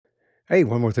Hey,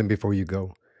 one more thing before you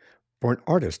go. For an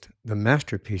artist, the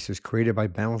masterpiece is created by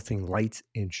balancing lights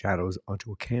and shadows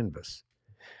onto a canvas.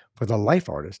 For the life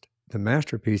artist, the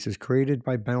masterpiece is created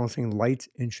by balancing lights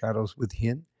and shadows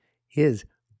within his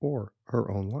or her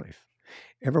own life.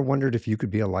 Ever wondered if you could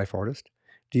be a life artist?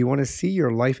 Do you want to see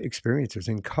your life experiences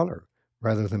in color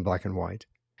rather than black and white?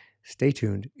 Stay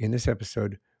tuned. In this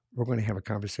episode, we're going to have a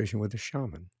conversation with a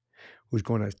shaman who's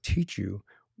going to teach you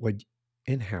what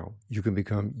and how you can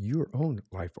become your own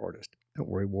life artist. Don't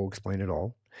worry, we'll explain it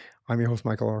all. I'm your host,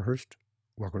 Michael R. Hurst.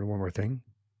 Welcome to One More Thing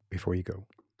Before You Go.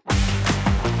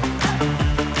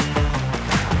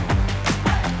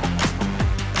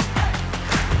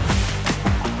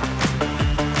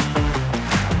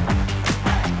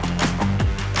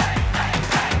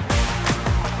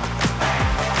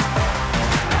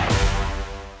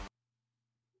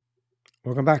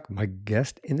 Welcome back. My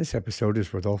guest in this episode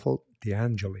is Rodolfo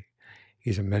DeAngeli.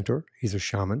 He's a mentor, he's a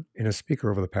shaman, and a speaker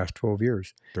over the past 12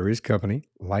 years. Through his company,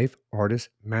 Life Artist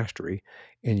Mastery,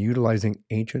 and utilizing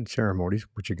ancient ceremonies,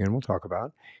 which again we'll talk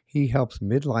about, he helps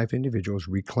midlife individuals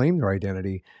reclaim their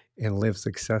identity and live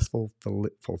successful,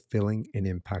 fulfilling, and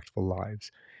impactful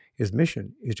lives. His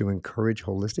mission is to encourage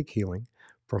holistic healing,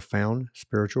 profound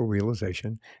spiritual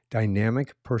realization,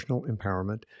 dynamic personal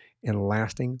empowerment, and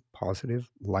lasting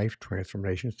positive life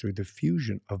transformations through the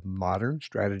fusion of modern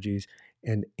strategies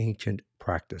and ancient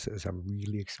practices. I'm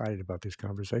really excited about this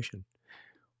conversation.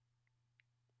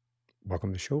 Welcome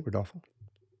to the show, Rodolfo.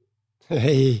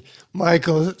 Hey,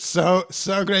 Michael, so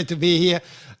great to be here.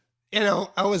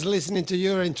 I was listening to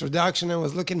your introduction. I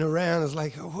was looking around. I was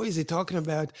like, who is he talking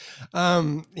about?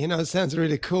 It sounds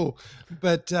really cool.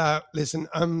 But listen,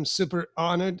 I'm super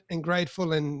honored and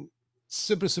grateful and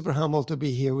super humbled to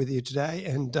be here with you today.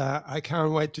 And I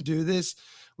can't wait to do this.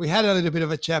 We had a little bit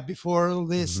of a chat before all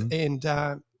this, and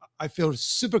I feel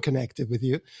super connected with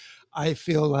you. I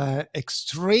feel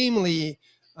extremely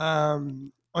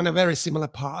on a very similar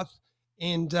path.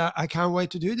 And I can't wait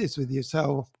to do this with you.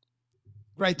 So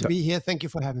great to be here. Thank you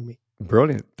for having me.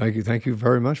 Brilliant. Thank you. Thank you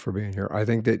very much for being here. I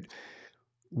think that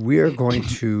we are going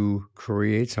to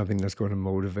create something that's going to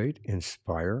motivate,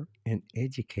 inspire, and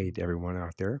educate everyone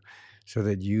out there so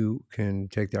that you can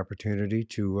take the opportunity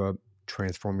to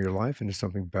transform your life into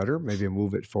something better, maybe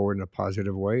move it forward in a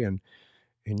positive way. And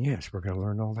yes, we're going to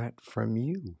learn all that from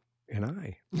you and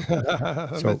I.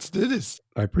 So Let's do this.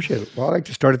 I appreciate it. Well, I'd like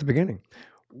to start at the beginning.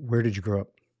 Where did you grow up?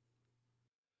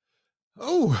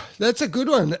 Oh, that's a good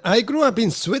one. I grew up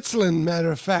in Switzerland.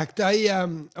 Matter of fact, I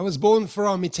was born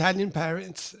from Italian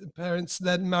parents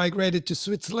that migrated to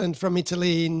Switzerland from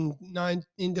Italy in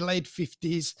the late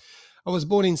 50s. I was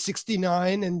born in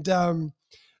 '69, and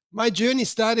my journey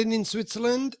started in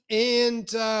Switzerland and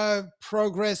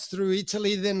progressed through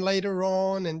Italy, then later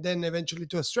on, and then eventually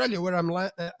to Australia, where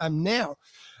I'm now.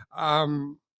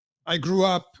 Um, I grew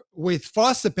up with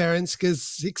foster parents because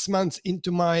 6 months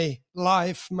into my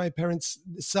life, my parents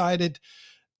decided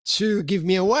to give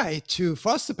me away to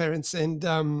foster parents, and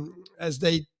as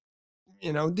they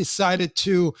decided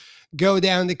to go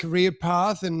down the career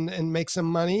path and make some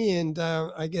money, and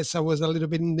I guess I was a little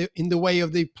bit in the way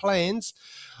of the plans.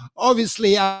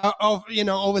 Obviously,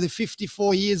 over the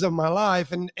 54 years of my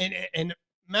life, and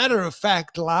matter of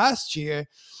fact, last year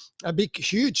a big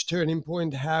huge turning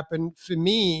point happened for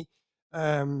me.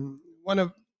 One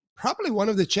of Probably one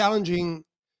of the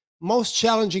most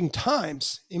challenging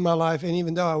times in my life, and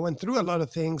even though I went through a lot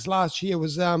of things, last year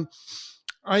was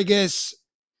I guess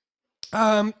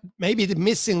maybe the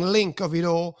missing link of it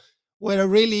all, where I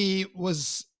really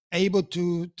was able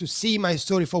to see my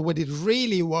story for what it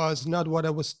really was, not what I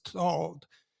was told.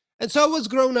 And so I was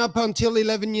grown up until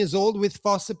 11 years old with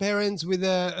foster parents, with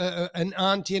an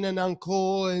auntie and an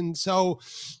uncle. And so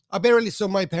I barely saw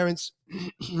my parents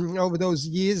over those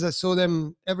years. I saw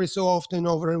them every so often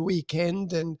over a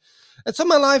weekend. And so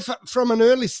my life from an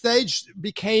early stage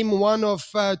became one of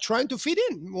trying to fit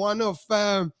in, one of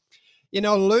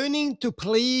learning to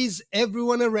please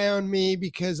everyone around me,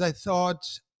 because I thought,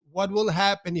 what will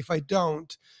happen if I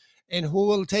don't? And who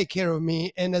will take care of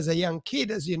me? And as a young kid,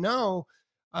 as you know,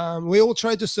 we all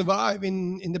try to survive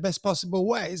in the best possible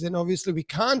ways. And obviously, we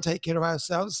can't take care of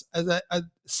ourselves at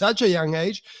such a young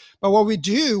age. But what we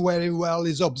do very well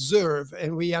is observe,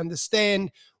 and we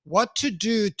understand what to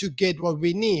do to get what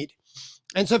we need.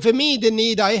 And so for me, the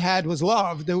need I had was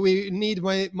love. The need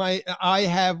my I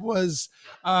have was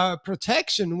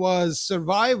protection, was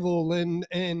survival,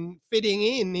 and fitting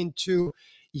into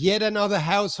yet another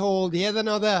household, yet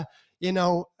another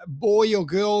boy or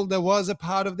girl that was a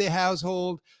part of the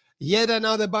household, yet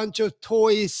another bunch of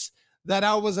toys that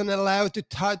I wasn't allowed to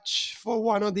touch for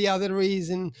one or the other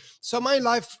reason. So my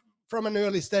life from an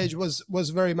early stage was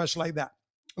very much like that.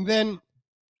 And then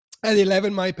at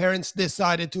 11 my parents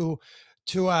decided to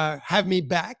have me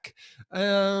back,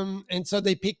 and so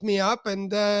they picked me up,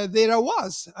 and there I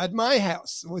was at my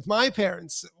house with my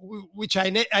parents, which I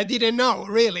didn't know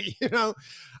really, you know.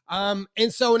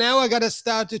 And so now I got to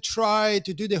start to try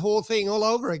to do the whole thing all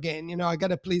over again. You know, I got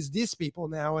to please these people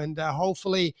now, and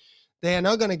hopefully they are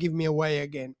not going to give me away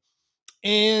again.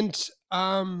 And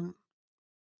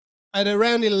at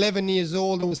around 11 years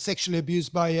old, I was sexually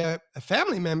abused by a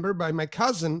family member, by my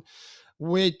cousin,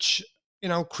 which, you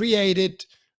know, created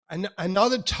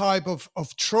another type of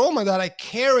trauma that I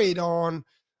carried on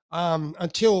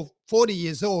until 40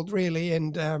 years old, really.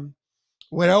 And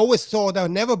where I always thought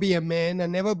I'd never be a man, I'd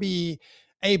never be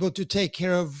able to take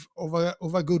care of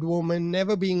a good woman,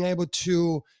 never being able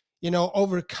to, you know,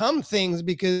 overcome things,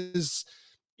 because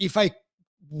if I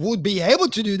would be able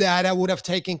to do that, I would have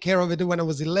taken care of it when I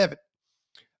was 11.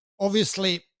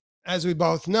 Obviously, as we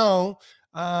both know,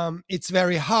 it's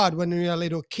very hard when you're a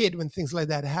little kid when things like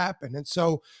that happen. And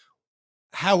so,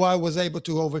 how I was able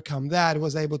to overcome that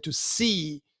was able to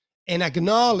see and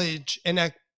acknowledge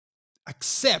and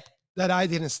accept that I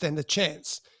didn't stand a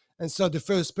chance. And so, the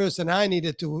first person I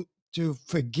needed to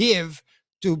forgive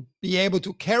to be able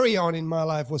to carry on in my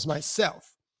life was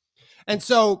myself. And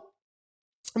so,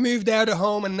 moved out of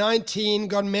home at 19,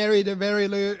 got married very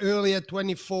early at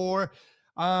 24.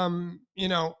 You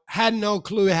know, had no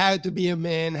clue how to be a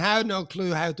man, had no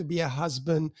clue how to be a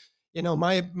husband. You know,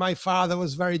 my father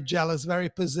was very jealous, very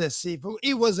possessive.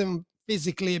 He wasn't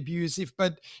physically abusive,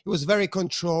 but he was very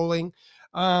controlling.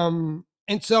 And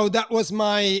so that was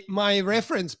my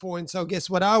reference point. So guess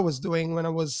what I was doing when I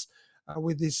was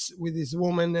with this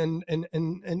woman,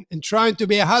 and trying to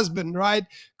be a husband, right?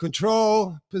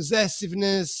 Control,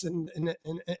 possessiveness,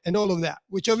 and all of that.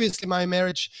 Which obviously my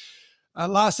marriage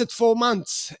lasted 4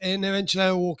 months, and eventually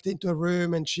I walked into a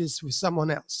room and she's with someone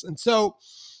else. And so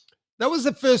that was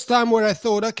the first time where I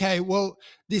thought, okay, well,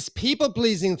 this people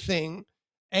pleasing thing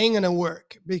ain't gonna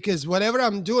work, because whatever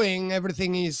I'm doing,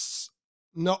 everything is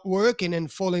not working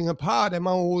and falling apart. I'm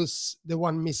always the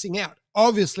one missing out.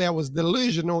 Obviously, I was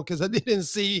delusional because I didn't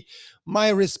see my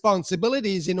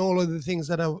responsibilities in all of the things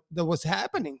that was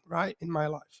happening right in my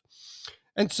life.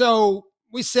 And so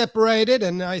we separated,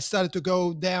 and I started to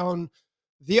go down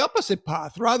the opposite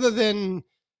path rather than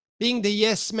being the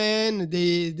yes man,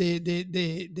 the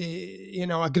you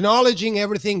know, acknowledging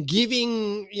everything,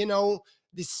 giving, you know,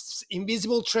 this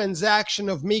invisible transaction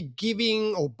of me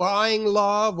giving or buying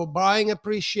love or buying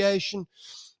appreciation.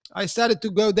 I started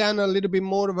to go down a little bit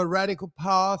more of a radical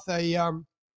path. I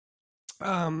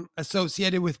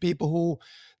associated with people who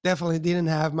definitely didn't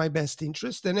have my best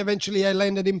interest, and eventually I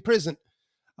landed in prison.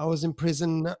 I was in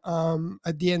prison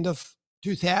at the end of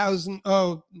 2000,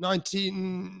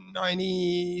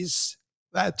 1990s,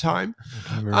 that time. That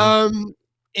time area. Um,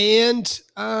 and,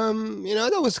 you know,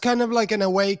 that was kind of like an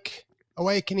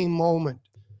awakening moment.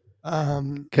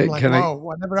 I'm Can, like, can I wow,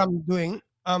 whatever I'm doing,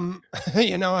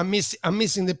 you know, I'm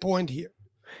missing the point here.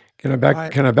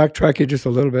 Right. can I backtrack you just a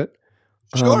little bit?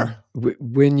 Sure.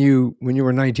 When you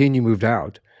were 19, you moved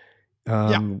out.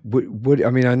 Yeah. What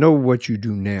I mean, I know what you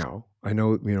do now. I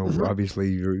know, you know, Hmm.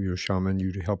 obviously you're a shaman.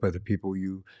 You help other people.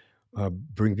 You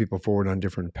bring people forward on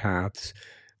different paths.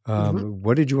 Hmm.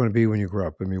 What did you want to be when you grew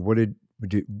up? I mean, what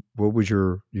was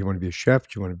your? Do you want to be a chef?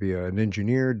 Do you want to be an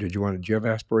engineer? Do you have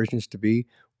aspirations to be?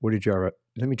 What did you?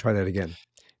 Let me try that again.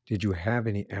 Did you have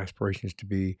any aspirations to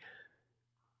be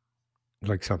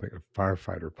like something, a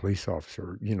firefighter, police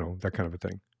officer, you know, that kind of a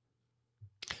thing?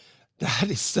 That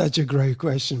is such a great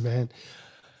question, man.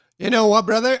 You know what,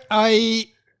 brother? I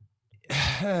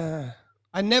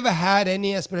never had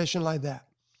any aspiration like that.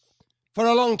 For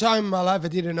a long time in my life, I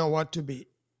didn't know what to be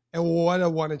and what I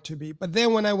wanted to be. But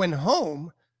then when I went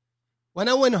home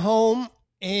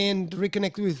and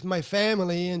reconnected with my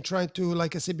family and trying to,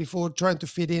 like I said before, trying to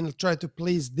fit in, try to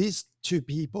please these two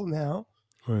people now.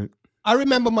 Right. I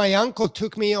remember my uncle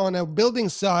took me on a building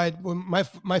site when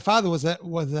my father was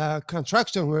a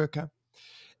construction worker,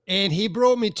 and he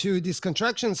brought me to this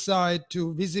construction site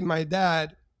to visit my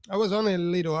dad. I was only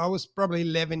little. I was probably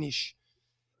 11ish,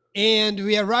 and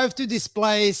we arrived to this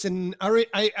place, and I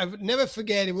never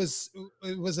forget. It was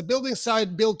a building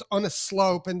site built on a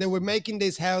slope, and they were making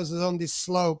these houses on this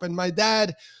slope. And my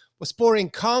dad was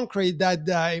pouring concrete that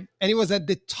day, and he was at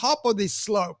the top of this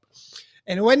slope.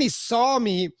 And when he saw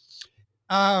me,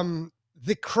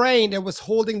 the crane that was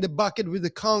holding the bucket with the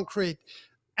concrete,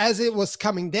 as it was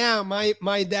coming down,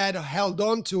 my dad held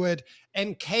on to it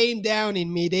and came down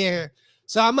in midair.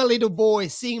 So I'm a little boy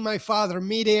seeing my father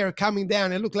midair coming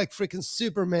down. It looked like freaking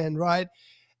Superman, right?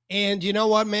 And you know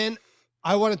what, man?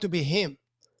 I wanted to be him.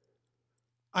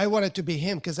 I wanted to be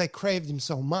him because I craved him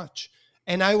so much.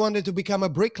 And I wanted to become a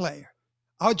bricklayer.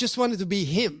 I just wanted to be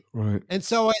him. Right. And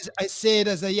so I said,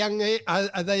 as a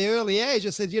at the early age, I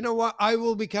said, you know what? I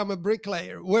will become a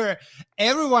bricklayer. Where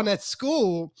everyone at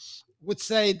school would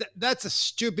say that's a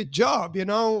stupid job.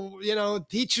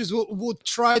 Teachers would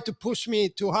try to push me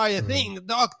to higher Right. things,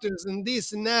 doctors and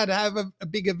this and that, have a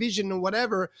bigger vision and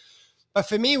whatever. But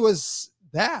for me, it was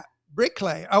that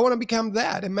bricklayer. I want to become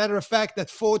that. A matter of fact, at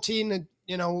 14,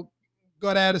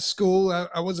 got out of school.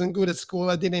 I wasn't good at school.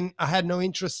 I had no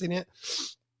interest in it.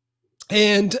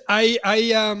 And I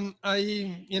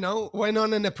went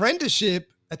on an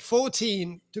apprenticeship at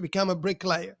 14 to become a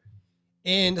bricklayer.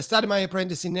 And I started my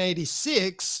apprentice in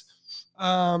 86.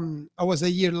 I was a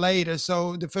year later.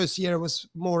 So the first year was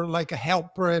more like a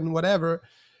helper and whatever.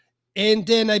 And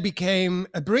then I became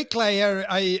a bricklayer.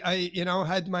 I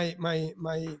had my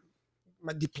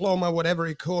diploma, whatever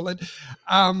you call it,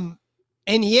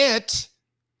 and yet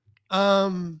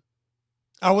um,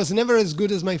 I was never as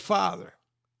good as my father.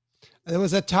 There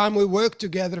was a time we worked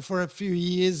together for a few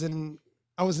years, and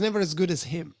I was never as good as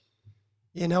him.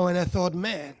 And I thought,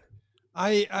 man,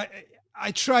 I I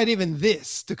I tried even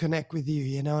this to connect with you.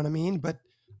 You know what I mean? But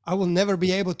I will never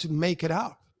be able to make it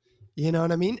up. You know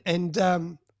what I mean? And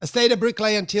I stayed a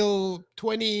bricklayer until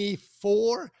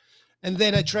 24, and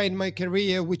then I trained my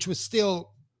career, which was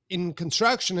still in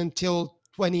construction, until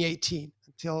 2018,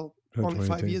 until So only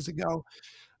 5 years ago.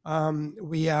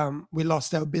 We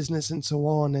lost our business and so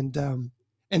on, and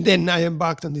then I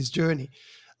embarked on this journey,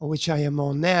 which I am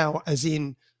on now, as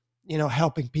in,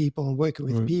 helping people and working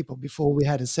with Right. people. Before, we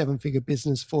had a seven-figure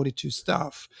business, 42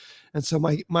 staff, and so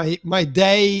my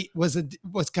day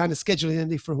was kind of scheduled in a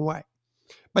different way.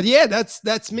 But yeah,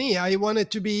 that's me. I wanted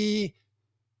to be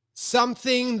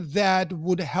something that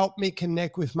would help me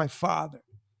connect with my father.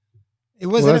 It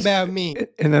Well, wasn't that's about me,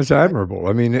 and that's right? admirable.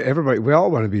 I mean, everybody, we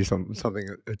all want to be something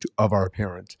of our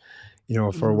parents.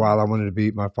 For a while, Mm, I wanted to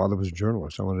be. My father was a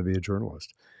journalist. I wanted to be a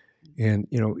journalist, and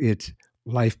it's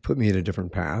life put me in a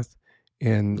different path,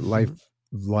 and mhm.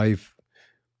 life.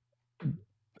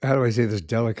 How do I say this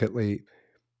delicately?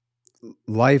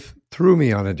 Life threw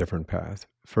me on a different path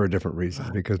for a different reason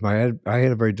Right, because I had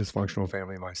a very dysfunctional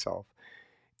family myself,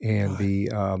 and right.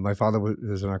 the my father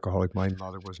was an alcoholic. My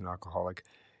mother was an alcoholic,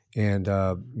 and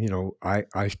Mm,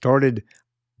 I started.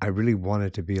 I really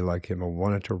wanted to be like him. I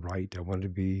wanted to write. I wanted to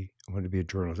be a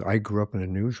journalist. I grew up in a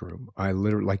newsroom. I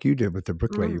literally, like you did with the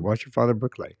bricklayer. You mm, watched your father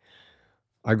bricklay.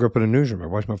 I grew up in a newsroom. I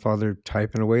watched my father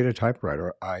typing away at a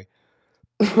typewriter. I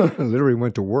literally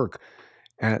went to work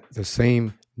at the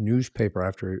same newspaper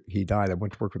after he died. I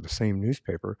went to work with the same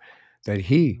newspaper that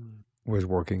he mm, was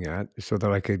working at so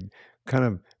that I could kind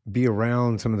of be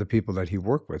around some of the people that he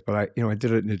worked with. But I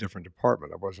did it in a different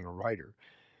department. I wasn't a writer.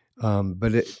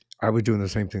 I was doing the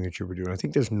same thing that you were doing. I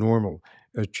think that's normal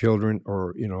as children,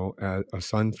 or as a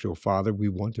son to a father. We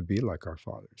want to be like our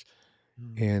fathers,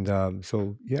 mm. and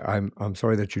so yeah, I'm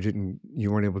sorry that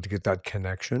you weren't able to get that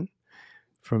connection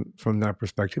from that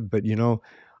perspective. But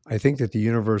I think that the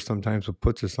universe sometimes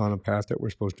puts us on a path that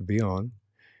we're supposed to be on,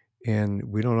 and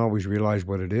we don't always realize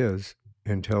what it is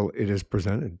until it is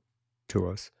presented to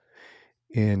us.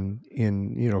 In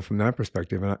from that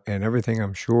perspective, and everything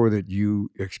I'm sure that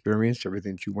you experienced,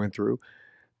 everything that you went through,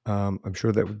 I'm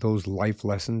sure that those life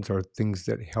lessons are things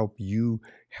that help you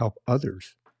help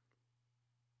others.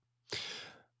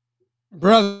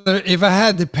 Brother, if I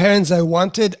had the parents I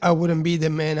wanted, I wouldn't be the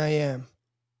man I am.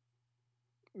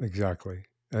 Exactly.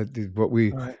 What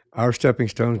we Right. our stepping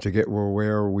stones to get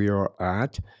where we are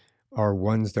at are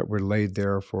ones that were laid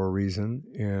there for a reason,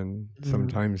 and Mm,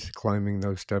 sometimes climbing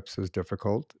those steps is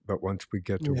difficult, but once we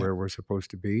get to yeah. where we're supposed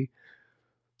to be,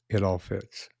 it all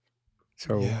fits.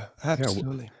 So, Yeah. yeah,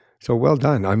 Absolutely. so well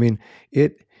done. I mean,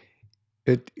 it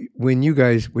when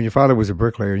your father was a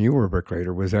bricklayer and you were a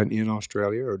bricklayer, was that in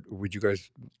Australia, or would you guys?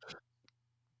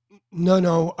 No,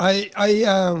 no. I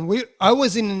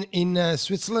was in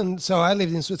Switzerland, so I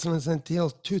lived in Switzerland until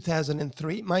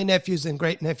 2003. My nephews and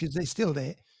great nephews, they still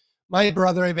there. My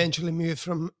brother eventually moved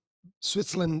from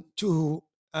Switzerland to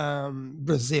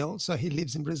Brazil, so he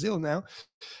lives in Brazil now.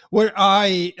 Where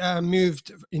I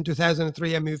moved in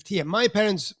 2003, I moved here. My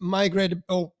parents migrated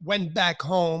or went back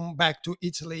home, back to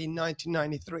Italy in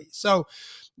 1993. So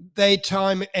their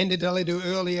time ended a little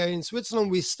earlier in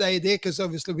Switzerland. We stayed there because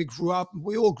obviously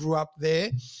we all grew up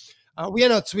there. We are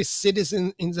not Swiss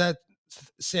citizens in that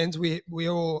sense. We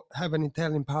all have an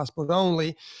Italian passport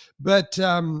only, but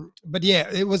yeah,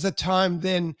 it was a time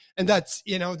then, and that's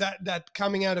that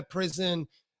coming out of prison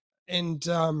and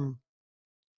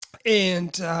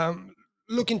and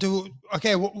looking to,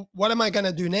 okay, what am I going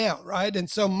to do now, right? And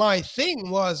so my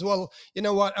thing was, well, you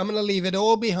know what, I'm going to leave it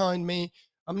all behind me.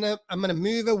 I'm going to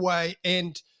move away.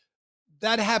 And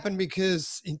that happened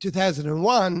because in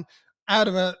 2001, out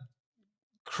of a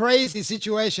crazy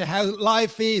situation, how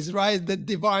life is, right? The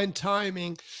divine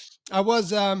timing. I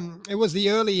was it was the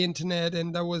early internet,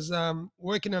 and I was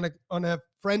working on a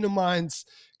friend of mine's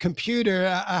computer.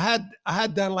 I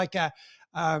had done like a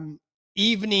um,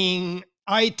 evening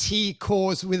IT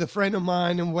course with a friend of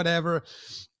mine and whatever.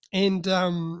 And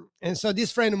so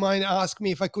this friend of mine asked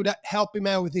me if I could help him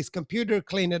out with his computer,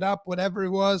 clean it up, whatever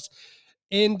it was.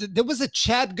 And there was a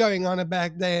chat going on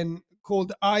back then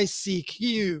called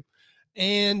ICQ.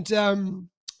 And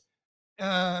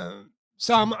uh,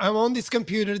 so I'm on this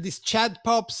computer, this chat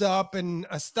pops up, and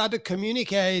I start to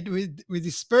communicate with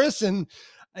this person.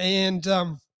 And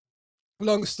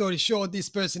long story short, this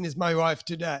person is my wife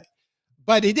today.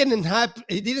 But it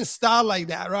didn't start like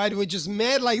that, right? We just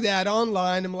met like that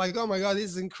online. I'm like, oh my God,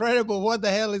 this is incredible. What the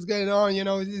hell is going on? You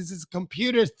know, this is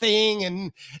computer thing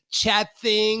and chat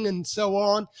thing and so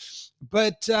on.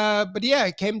 But yeah,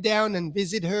 I came down and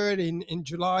visit her in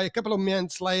July, a couple of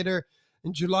months later,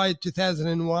 in July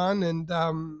 2001, and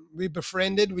we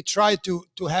befriended. We tried to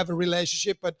have a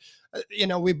relationship, but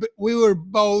we were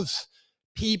both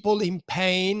people in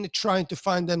pain, trying to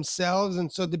find themselves,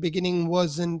 and so the beginning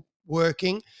wasn't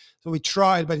working. So we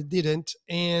tried, but it didn't.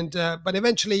 And but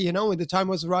eventually, when the time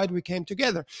was right, we came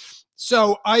together.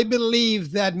 So I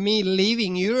believe that me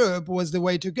leaving Europe was the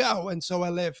way to go, and so I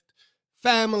left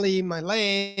family, my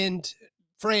land,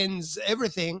 friends,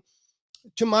 everything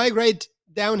to migrate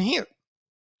down here,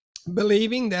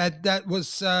 believing that that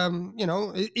was,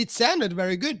 it sounded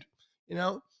very good, you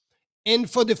know. And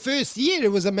for the first year,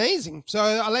 it was amazing. So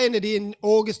I landed in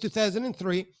August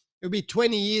 2003. It'll be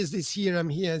 20 years this year I'm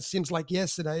here. It seems like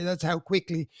yesterday. That's how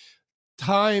quickly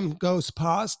time goes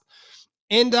past.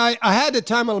 And I had the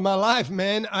time of my life,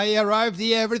 man. I arrived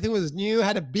here, everything was new,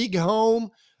 had a big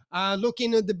home,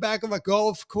 looking at the back of a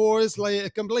golf course,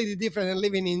 like completely different than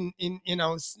living in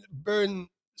Bern,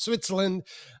 Switzerland,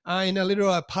 in a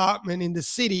little apartment in the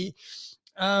city.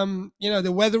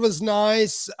 The weather was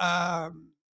nice,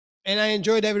 and I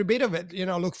enjoyed every bit of it.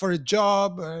 Look for a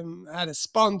job, had a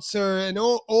sponsor, and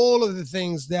all of the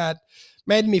things that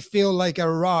made me feel like I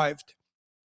arrived.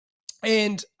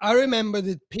 And I remember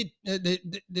the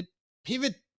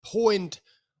pivot point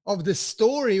of the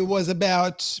story was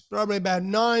probably about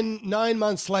nine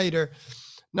months later,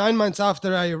 9 months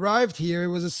after I arrived here. It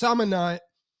was a summer night,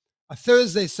 a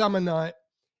Thursday summer night,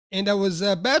 and I was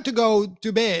about to go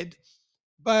to bed,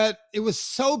 but it was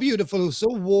so beautiful, it was so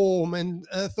warm, and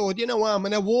I thought, you know what, I'm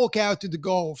going to walk out to the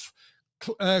golf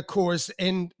course.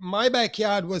 And my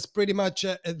backyard was pretty much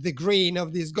the green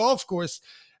of this golf course.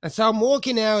 And so I'm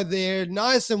walking out there,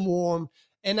 nice and warm,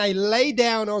 and I lay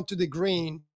down onto the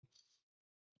green,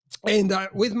 and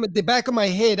with the back of my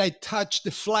head I touched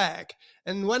the flag.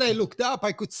 And when I looked up,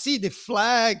 I could see the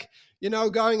flag,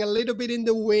 going a little bit in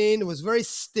the wind. It was very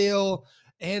still,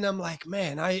 and I'm like,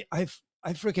 man, I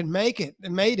freaking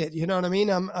made it. You know what I mean?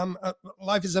 I'm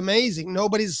life is amazing.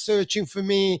 Nobody's searching for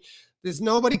me. There's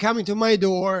nobody coming to my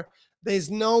door. There's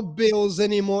no bills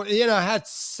anymore. I had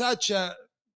such a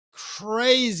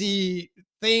crazy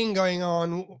thing going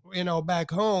on,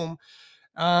 back home.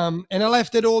 And I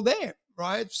left it all there,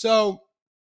 right? So,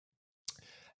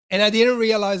 and I didn't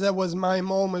realize that was my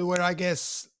moment where, I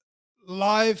guess,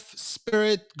 life,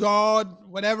 spirit, God,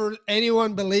 whatever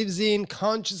anyone believes in,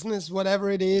 consciousness, whatever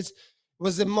it is,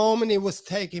 was the moment it was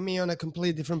taking me on a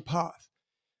completely different path.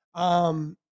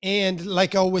 And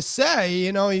like I always say,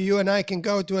 you and I can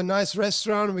go to a nice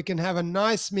restaurant, we can have a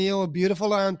nice meal, a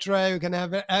beautiful entree, we can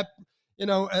have a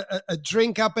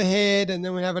drink up ahead, and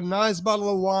then we have a nice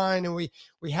bottle of wine, and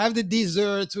we have the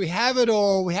desserts, we have it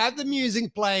all, we have the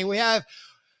music playing, we have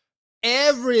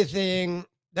everything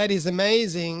that is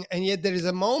amazing. And yet there is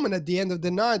a moment at the end of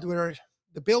the night where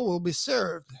the bill will be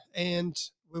served, and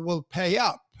we will pay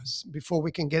up before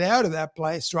we can get out of that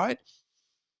place, right?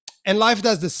 And life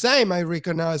does the same, I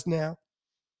recognize now.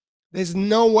 There's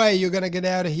no way you're going to get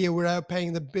out of here without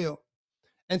paying the bill.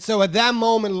 And so at that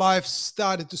moment, life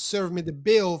started to serve me the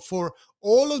bill for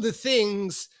all of the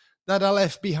things that I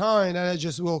left behind and I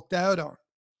just walked out on.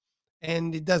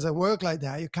 And it doesn't work like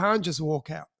that. You can't just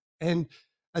walk out. And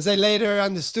as I later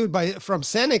understood from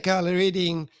Seneca,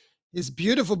 reading his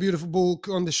beautiful, beautiful book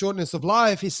on the shortness of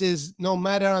life, he says, no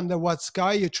matter under what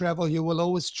sky you travel, you will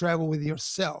always travel with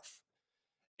yourself.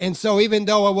 And so even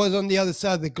though I was on the other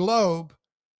side of the globe,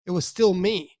 it was still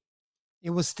me.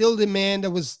 It was still the man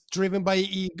that was driven by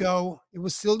ego. It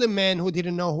was still the man who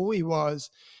didn't know who he was.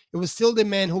 It was still the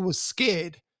man who was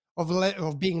scared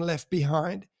of being left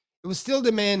behind. It was still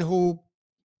the man who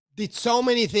did so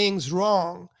many things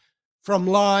wrong, from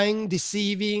lying,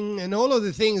 deceiving, and all of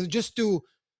the things, just to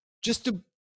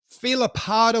feel a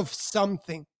part of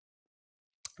something.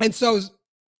 And so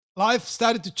life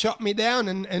started to chop me down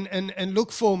and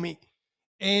look for me.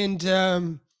 And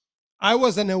I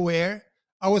wasn't aware.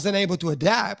 I wasn't able to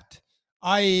adapt.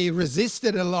 I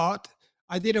resisted a lot.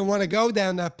 I didn't want to go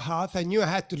down that path. I knew I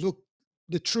had to look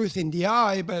the truth in the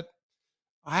eye, but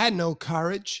I had no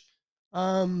courage.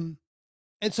 Um,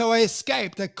 and so I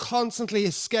escaped. I constantly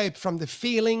escaped from the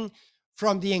feeling,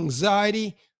 from the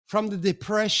anxiety, from the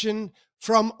depression,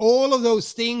 from all of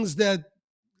those things that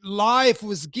life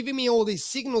was giving me all these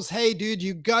signals. Hey, dude,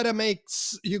 you gotta make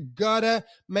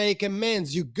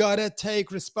amends. You gotta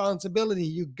take responsibility.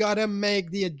 You gotta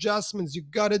make the adjustments. You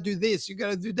gotta do this. You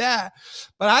gotta do that.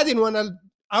 But I didn't want to.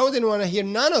 I didn't want to hear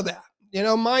none of that.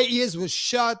 My ears was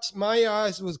shut. My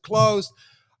eyes was closed,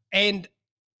 and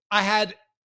I had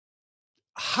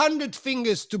 100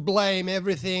 fingers to blame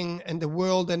everything and the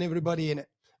world and everybody in it.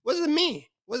 It wasn't me.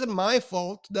 It wasn't my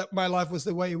fault that my life was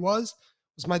the way it was.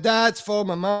 It was my dad's fault,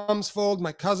 my mom's fault,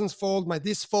 my cousin's fault, my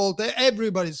this fault,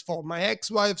 everybody's fault, my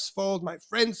ex-wife's fault, my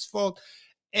friend's fault,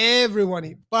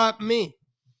 everyone but me.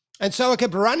 And so I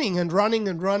kept running and running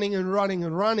and running and running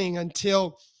and running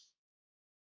until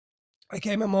I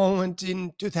came a moment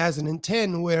in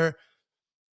 2010 where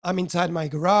I'm inside my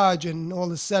garage and all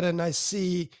of a sudden I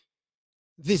see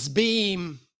this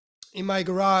beam in my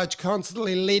garage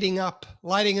constantly lighting up,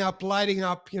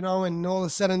 and all of a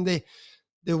sudden the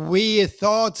weird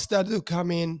thoughts started to come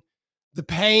in. The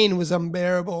pain was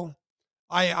unbearable.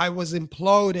 I was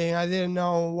imploding. I didn't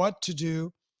know what to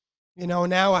do.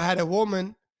 Now I had a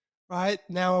woman, right?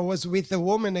 Now I was with a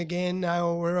woman again.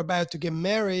 Now we're about to get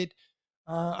married.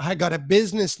 I got a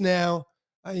business now,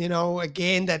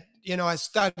 again, that, I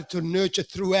started to nurture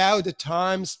throughout the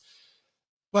times,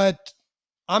 but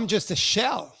I'm just a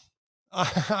shell.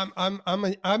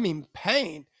 I'm in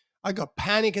pain. I got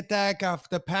panic attack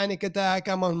after panic attack.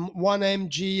 I'm on 1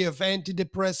 mg of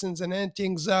antidepressants and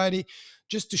anti-anxiety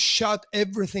just to shut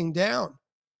everything down.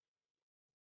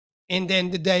 And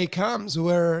then the day comes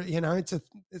where,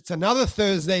 it's another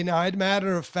Thursday night,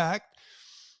 matter of fact,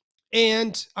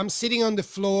 and I'm sitting on the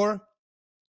floor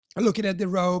looking at the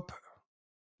rope,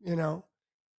 you know,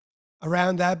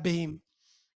 around that beam,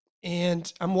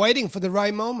 and I'm waiting for the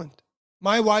right moment.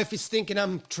 My wife is thinking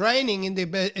I'm training in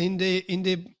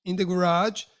the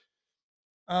garage,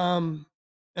 and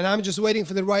I'm just waiting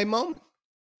for the right moment.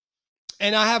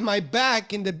 And I have my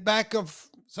back in the back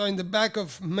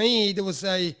of me there was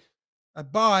a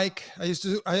bike. I used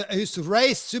to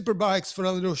race super bikes for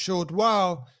a little short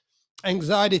while.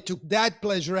 Anxiety took that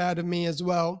pleasure out of me as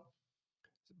well.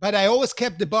 But I always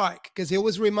kept the bike because it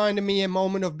always reminded me a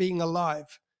moment of being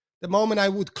alive. The moment I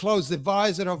would close the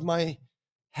visor of my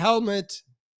helmet,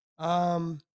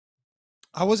 um,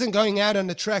 I wasn't going out on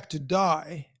the track to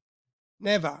die,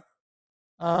 never.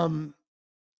 Um,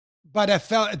 but I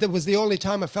felt that was the only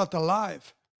time I felt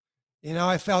alive.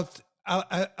 I felt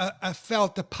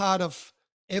a part of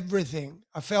everything.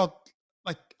 I felt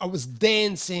like I was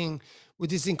dancing with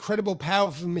this incredible,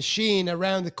 powerful machine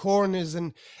around the corners,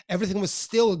 and everything was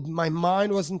still. My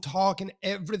mind wasn't talking.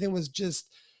 Everything was just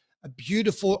a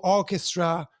beautiful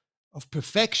orchestra of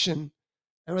perfection.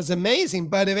 It was amazing.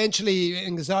 But eventually,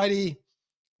 anxiety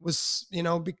was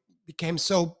became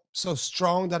so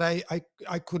strong that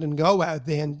I couldn't go out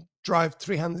there and drive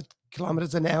 300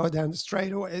 kilometers an hour down the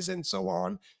straightaways and so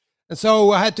on, and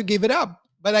so I had to give it up.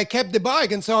 But I kept the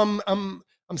bike, and so I'm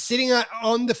sitting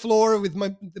on the floor with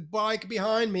the bike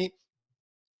behind me,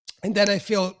 and then I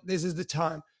feel this is the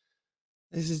time.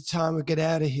 This is the time we get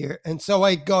out of here. And so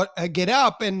I get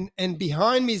up, and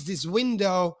behind me is this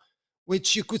window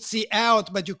which you could see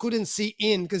out but you couldn't see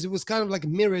in because it was kind of like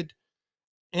mirrored.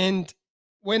 And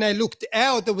when I looked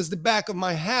out, there was the back of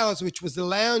my house, which was the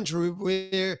lounge room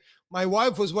where my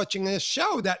wife was watching a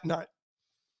show that night.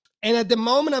 And at the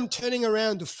moment I'm turning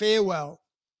around to farewell,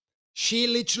 she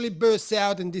literally bursts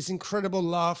out in this incredible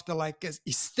laughter, like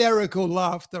hysterical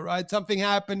laughter, right? Something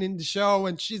happened in the show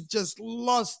and she's just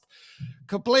lost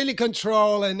completely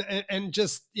control and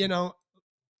just,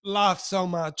 laughed so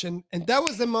much. And that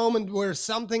was the moment where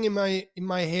something in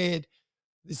my head,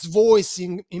 this voice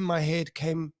in my head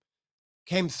came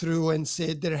through and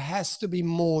said, there has to be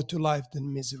more to life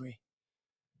than misery.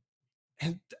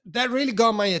 And that really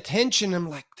got my attention. I'm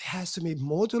like, there has to be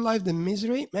more to life than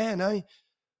misery? Man,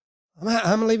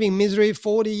 I'm living misery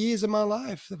 40 years of my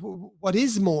life. What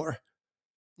is more?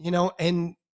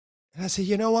 And I said,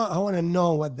 you know what? I want to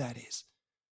know what that is.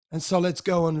 And so let's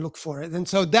go and look for it. And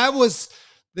so that was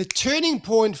the turning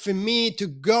point for me to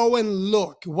go and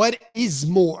look what is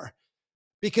more,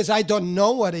 because I don't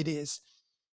know what it is.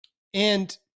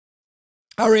 And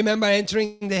I remember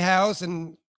entering the house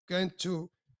and going to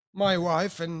my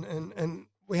wife, and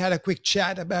we had a quick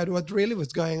chat about what really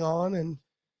was going on.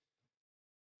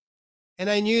 And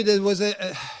I knew there was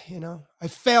I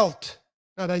felt,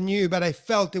 not I knew, but I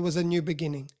felt it was a new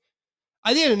beginning.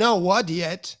 I didn't know what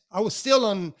yet. I was still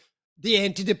on the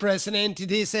antidepressant, anti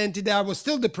this, anti that. I was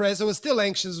still depressed. I was still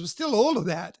anxious. I was still all of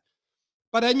that.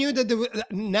 But I knew that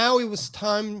now it was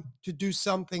time to do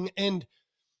something. And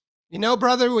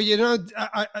brother, well,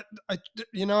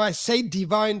 I say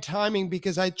divine timing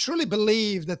because I truly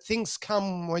believe that things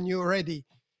come when you're ready.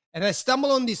 And I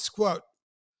stumbled on this quote.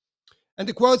 And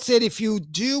the quote said, if you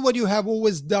do what you have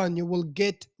always done, you will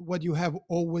get what you have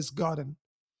always gotten.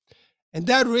 And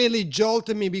that really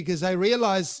jolted me because I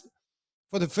realized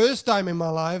for the first time in my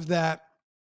life that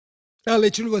I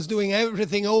literally was doing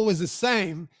everything always the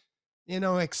same,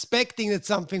 expecting that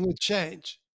something would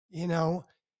change, you know.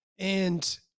 And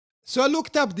so I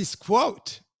looked up this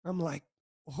quote. I'm like,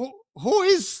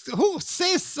 who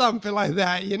says something like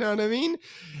that? You know what I mean?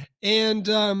 And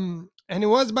it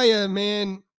was by a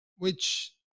man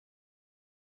which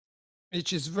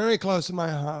is very close to my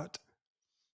heart,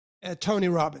 Tony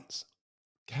Robbins.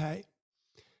 Okay.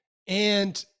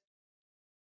 And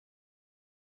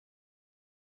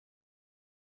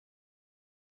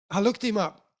I looked him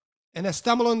up and I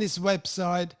stumbled on this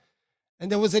website,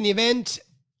 and there was an event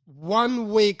 1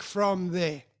 week from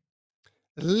there.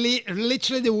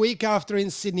 Literally the week after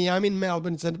in Sydney. I'm in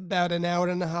Melbourne. It's about an hour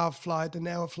and a half flight, an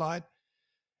hour flight.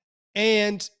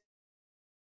 And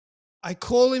I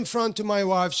call in front to my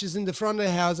wife. She's in the front of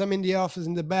the house. I'm in the office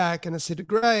in the back. And I said,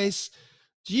 Grace,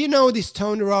 do you know this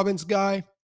Tony Robbins guy?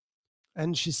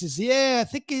 And she says, yeah, I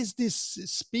think he's this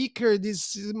speaker,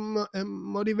 this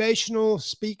motivational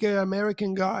speaker,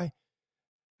 American guy.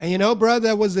 And bro,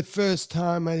 that was the first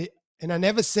time and I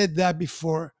never said that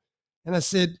before. And I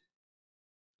said,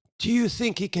 do you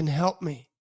think he can help me?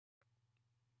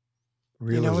 It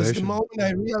was the Realization. moment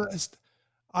I realized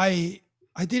I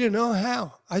didn't know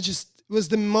how. It was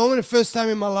the moment, the first time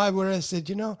in my life where I said,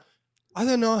 I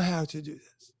don't know how to do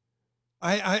this.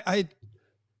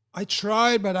 I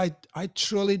tried, but I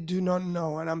truly do not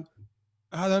know, and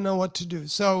I don't know what to do.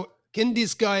 So can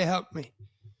this guy help me?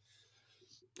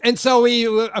 And so we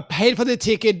paid for the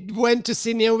ticket, went to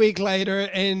Sydney a week later,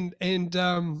 and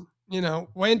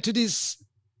went to this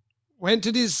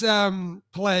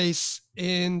place,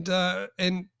 and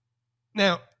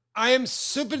now I am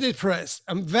super depressed.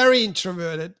 I'm very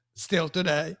introverted still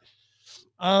today.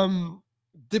 Um,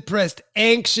 Depressed,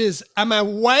 anxious. I'm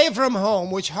away from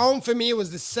home, which home for me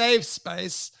was the safe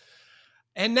space.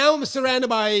 And now I'm surrounded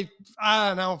by, I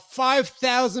don't know,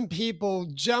 5,000 people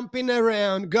jumping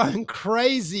around, going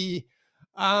crazy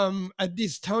at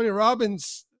this Tony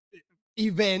Robbins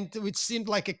event, which seemed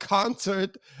like a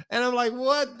concert. And I'm like,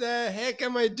 what the heck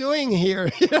am I doing here?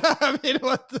 I mean,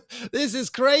 this is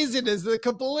craziness. They're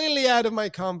completely out of my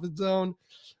comfort zone.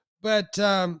 But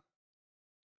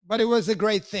it was a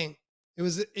great thing.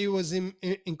 It was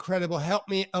incredible. Helped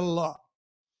me a lot.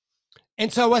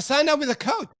 And so I signed up with a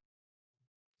coach.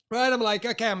 Right? I'm like,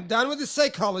 okay, I'm done with the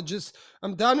psychologist.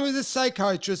 I'm done with the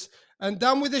psychiatrist. I'm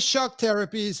done with the shock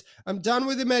therapies. I'm done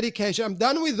with the medication. I'm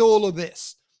done with all of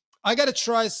this. I got to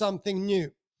try something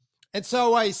new. And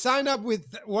so I signed up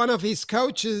with one of his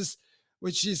coaches,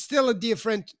 which is still a dear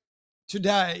friend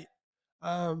today,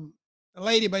 a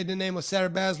lady by the name of Sarah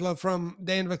Baslow from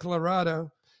Denver,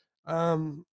 Colorado,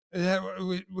 um,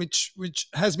 which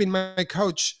has been my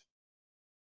coach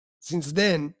since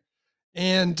then.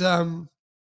 And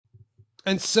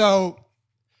and so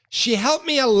she helped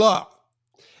me a lot.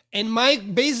 And my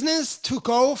business took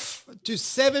off to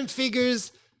 7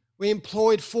 figures. We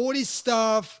employed 40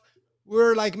 staff.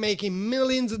 We're like making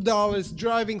millions of dollars,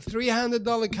 driving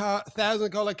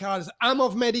 $300,000 cars. I'm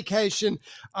off medication.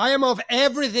 I am off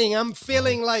everything. I'm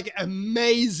feeling like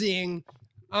amazing.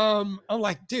 I'm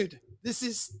like, dude, this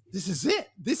is it.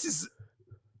 This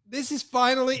is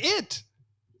finally it.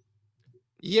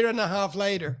 Year and a half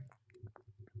later,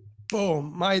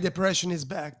 boom, my depression is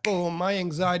back. Boom, my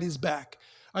anxiety is back.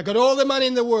 I got all the money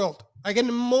in the world. I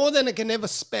can more than I can ever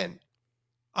spend.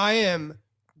 I am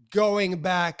going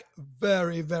back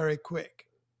very, very quick.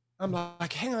 I'm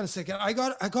like, hang on a second. I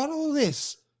got all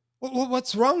this.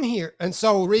 What's wrong here? And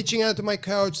so reaching out to my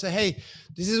coach, say, hey,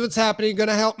 this is what's happening. You're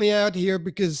gonna help me out here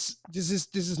because this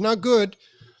is not good.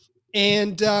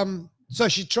 And so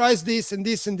she tries this and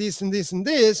this and this and this and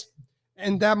this.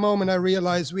 And that moment I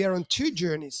realized we are on two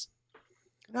journeys.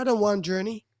 not on one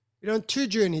journey, you're on two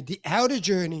journey, the outer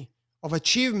journey of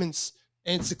achievements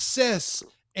and success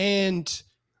and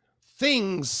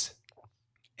things,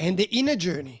 and the inner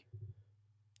journey.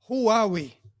 Who are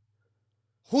we?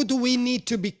 Who do we need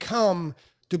to become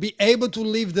to be able to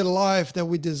live the life that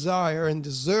we desire and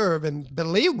deserve and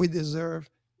believe we deserve?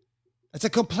 It's a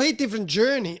complete different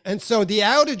journey. And so the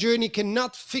outer journey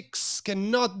cannot fix,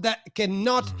 cannot,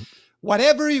 Mhm.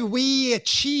 whatever we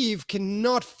achieve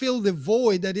cannot fill the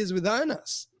void that is within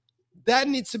us. That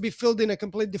needs to be filled in a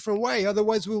completely different way.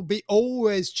 Otherwise, we'll be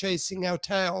always chasing our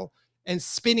tail and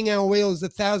spinning our wheels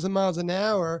 1,000 miles an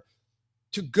hour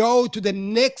to go to the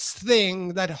next thing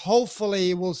that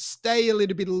hopefully will stay a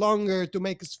little bit longer to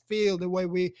make us feel the way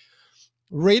we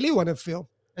really want to feel.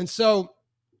 And so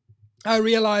I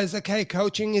realized, okay,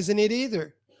 coaching isn't it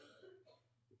either.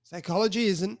 Psychology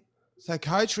isn't.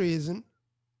 Psychiatry isn't.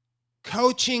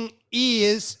 Coaching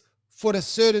is for a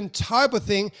certain type of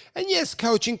thing. And yes,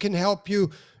 coaching can help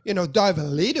you, dive a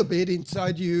little bit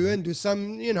inside you Right. and do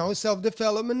some, self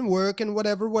development work and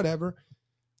whatever, whatever.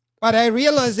 But I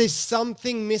realized there's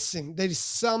something missing. There is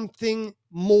something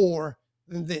more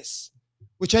than this,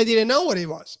 which I didn't know what it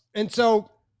was. And so,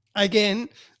 again,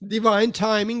 divine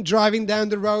timing, driving down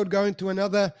the road, going to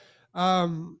another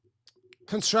um,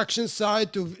 construction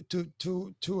site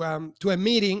to a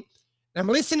meeting. I'm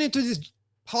listening to this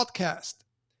podcast,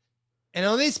 and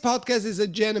on this podcast is a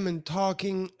gentleman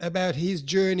talking about his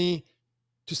journey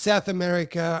to South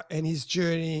America and his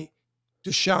journey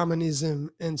to shamanism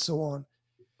and so on.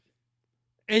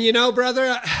 And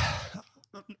brother,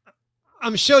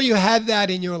 I'm sure you had that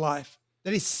in your life.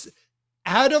 That is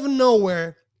out of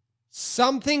nowhere,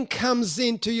 something comes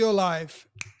into your life,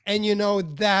 and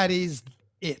that is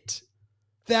it.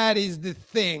 That is the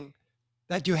thing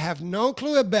that you have no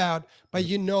clue about, but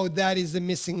that is the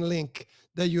missing link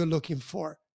that you're looking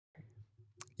for.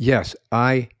 Yes,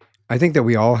 I think that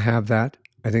we all have that.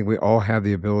 I think we all have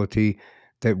the ability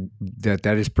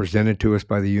that is presented to us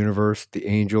by the universe, the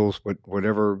angels,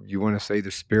 whatever you want to say, the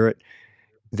spirit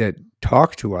that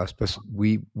talk to us, but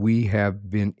we have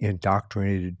been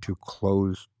indoctrinated to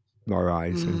close our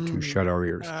eyes and to Mm, shut our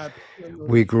ears. We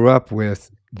absolutely. grew up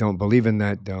with don't believe in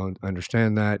that, don't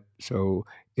understand that, so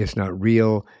it's not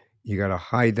real. You got to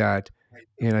hide that,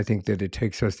 and I think that it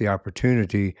takes us the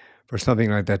opportunity for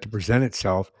something like that to present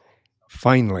itself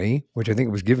finally, which I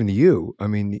think was given to you. I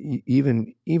mean,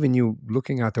 even you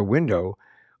looking out the window,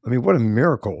 I mean, what a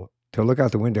miracle to look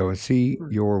out the window and see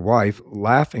Mm, your wife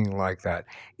laughing like that.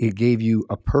 It gave you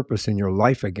a purpose in your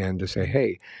life again to say,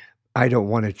 "Hey, I don't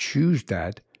want to choose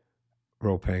that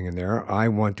role playing in there. I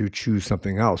want to choose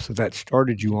something else." So that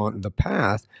started you on the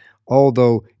path.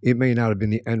 Although it may not have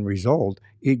been the end result,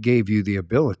 it gave you the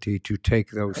ability to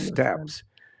take those 100%. steps,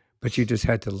 but you just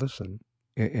had to listen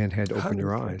and had to open your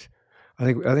 100%. eyes.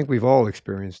 I think we've all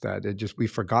experienced that. It just we've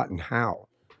forgotten how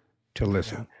to Yeah.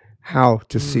 listen, how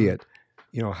to see Mm, it,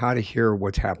 how to hear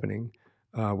what's happening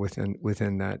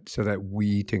within that, so that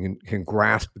we can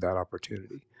grasp that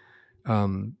opportunity. I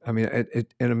mean,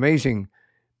 it's an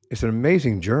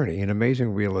amazing journey, an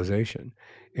amazing realization,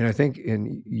 and I think,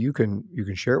 and you can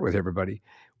share it with everybody.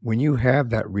 When you have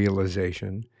that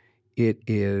realization, it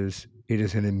is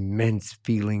an immense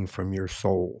feeling from your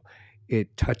soul.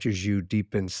 It touches you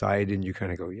deep inside, and you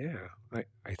kind of go, "Yeah,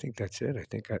 I think that's it.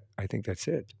 I think that's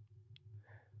it."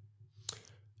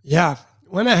 yeah.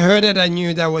 When I heard it, I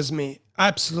knew that was me.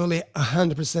 Absolutely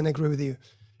 100% agree with you.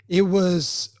 It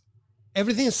was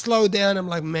everything slowed down. I'm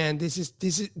like, man, this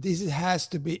has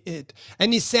to be it.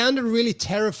 And it sounded really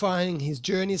terrifying. His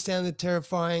journey sounded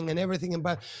terrifying and everything.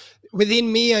 But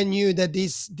within me, I knew that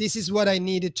this is what I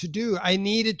needed to do. I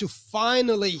needed to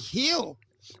finally heal.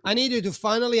 I needed to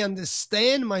finally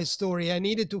understand my story. I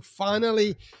needed to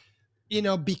finally,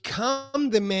 become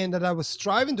the man that I was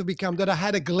striving to become, that I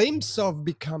had a glimpse of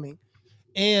becoming.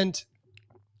 And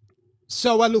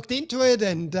so I looked into it,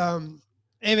 and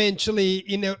eventually,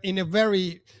 in a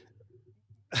very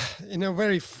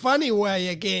funny way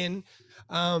again.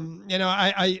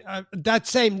 I that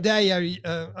same day,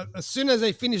 as soon as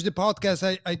I finished the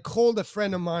podcast, I called a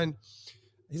friend of mine.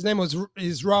 His name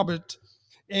is Robert,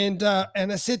 and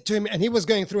I said to him, and he was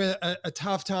going through a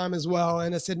tough time as well.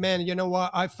 And I said, man, you know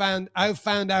what? I found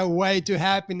our way to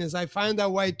happiness. I found our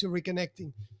way to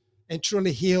reconnecting and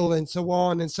truly heal and so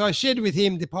on. And so I shared with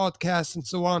him the podcast and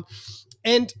so on.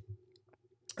 And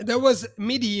that was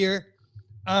mid-year,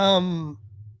 um,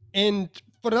 and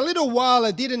for a little while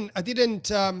I didn't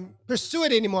pursue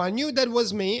it anymore. I knew that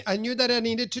was me. I knew that I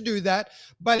needed to do that,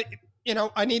 but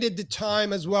I needed the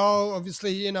time as well.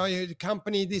 Obviously, your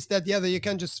company, this, that, the other. You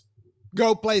can't just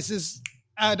go places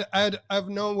out of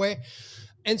nowhere.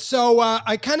 And so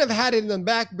I kind of had it in the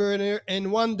back burner.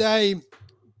 And one day,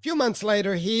 a few months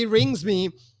later, he rings me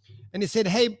and he said,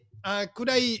 "Hey, could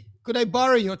I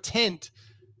borrow your tent?"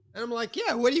 And I'm like,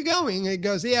 "Yeah, where are you going?" He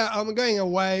goes, "Yeah, I'm going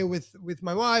away with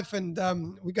my wife, and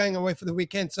we're going away for the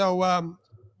weekend. So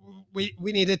we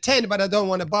need a tent, but I don't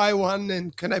want to buy one.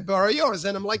 And can I borrow yours?"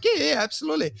 And I'm like, "Yeah, yeah,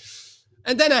 absolutely."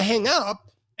 And then I hang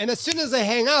up, and as soon as I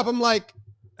hang up, I'm like,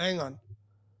 "Hang on,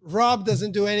 Rob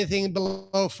doesn't do anything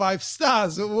below 5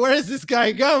 stars. Where is this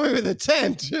guy going with a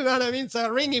tent?" You know what I mean? So I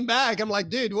ring him back. I'm like,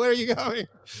 "Dude, where are you going?"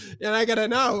 And I gotta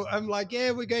know. I'm like, "Yeah,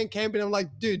 we're going camping." I'm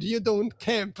like, "Dude, you don't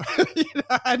camp." You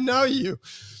know, I know you.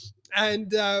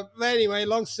 And but anyway,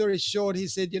 long story short, he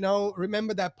said,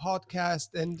 "Remember that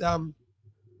podcast?" And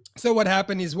so what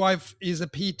happened? His wife is a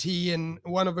PT, and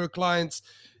one of her clients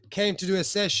came to do a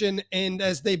session. And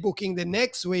as they booking the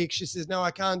next week, she says, "No,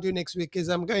 I can't do next week because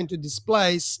I'm going to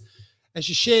displace." And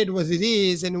she shared what it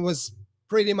is, and it was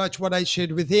pretty much what I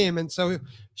shared with him. And so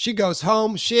she goes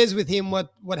home, shares with him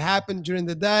what happened during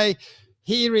the day.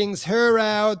 He rings her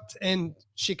out, and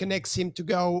she connects him to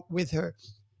go with her.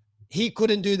 He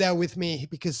couldn't do that with me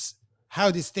because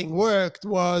how this thing worked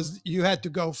was you had to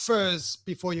go first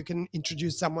before you can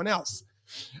introduce someone else.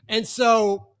 And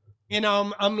so,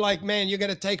 I'm like, "Man, you got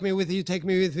to take me with you, take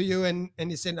me with you." And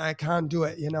he said, "I can't do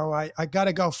it. I got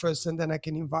to go first and then I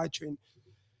can invite you in."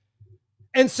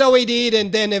 And so he did.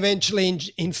 And then eventually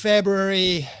in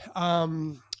February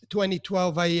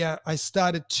 2012, I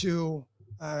started to,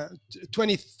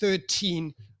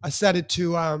 2013, I started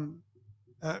to, uh,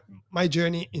 my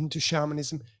journey into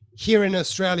shamanism here in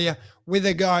Australia with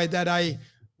a guy that I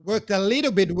worked a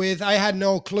little bit with. I had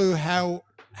no clue how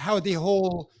the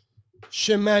whole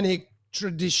shamanic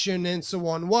tradition and so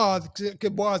on was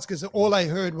because all I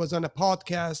heard was on a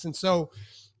podcast. And so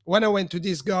when I went to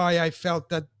this guy, I felt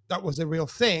that that was a real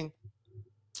thing.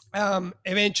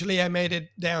 Eventually, I made it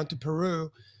down to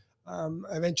Peru.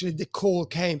 Eventually, the call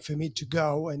came for me to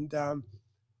go, and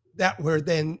that where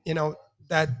then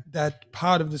that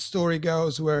part of the story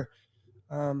goes where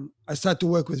I started to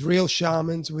work with real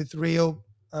shamans, with real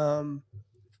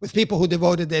with people who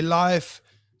devoted their life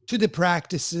to the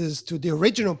practices, to the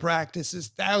original practices,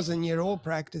 1,000-year-old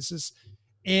practices,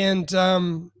 and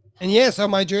yeah, so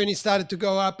my journey started to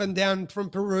go up and down from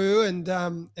Peru, and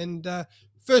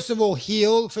first of all,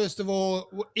 heal. First of all,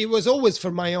 it was always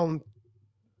for my own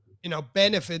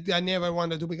benefit. I never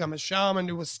wanted to become a shaman.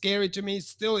 It was scary to me,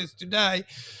 still is today.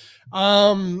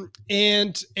 And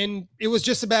it was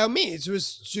just about me. It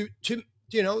was to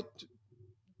you know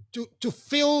to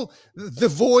fill the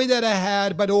void that I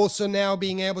had, but also now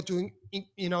being able to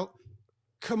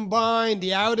combine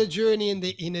the outer journey and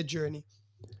the inner journey.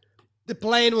 The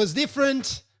plan was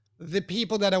different. The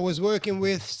people that I was working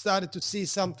with started to see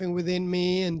something within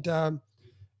me and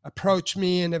approached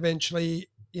me, and eventually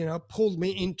pulled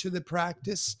me into the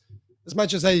practice. As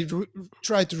much as I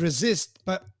tried to resist,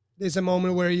 but there's a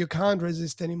moment where you can't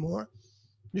resist anymore.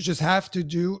 You just have to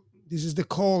do. This is the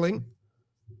calling.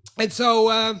 And so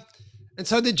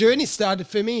the journey started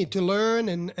for me to learn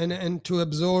and to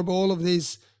absorb all of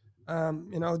these.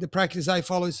 The practice I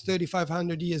follow is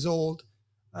 3,500 years old.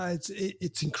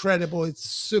 It's incredible.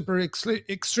 It's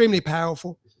extremely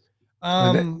powerful.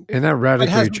 And that Um, and that but has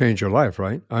radically changed your life,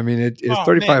 right? I mean, it's Oh man,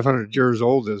 3,500 years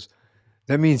old. Is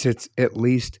that means it's at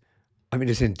least, I mean,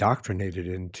 it's indoctrinated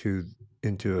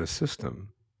into a system.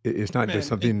 It's not just man,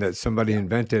 something that it's somebody yeah,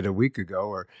 invented a week ago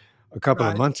or a couple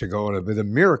of right, months ago with a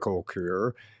miracle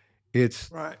cure. It's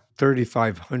right,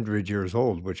 3,500 years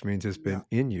old, which means it's yeah. been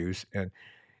in use. And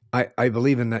I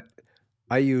believe in that.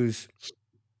 I use,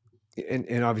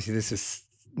 and obviously this is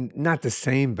not the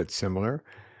same, but similar.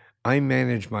 I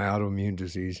manage my autoimmune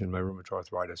disease and my rheumatoid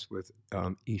arthritis with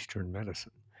Eastern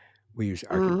medicine. We use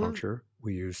Hmm. acupuncture,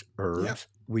 we use Yeah, herbs,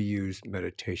 we use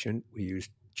meditation, we use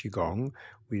qigong,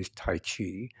 we use tai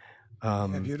chi, yeah,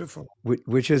 um, beautiful.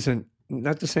 which isn't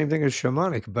not the same thing as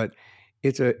shamanic, but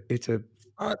it's a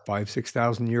Uh, 5,000 to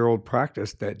 6,000 year old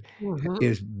practice that mhm.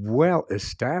 is well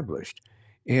established,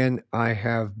 and I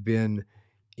have been,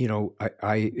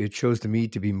 I it shows to me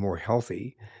to be more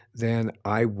healthy than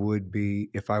I would be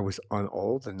if I was on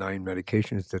all the 9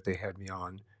 medications that they had me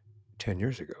on 10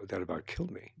 years ago that about killed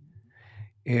me.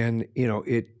 And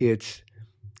it's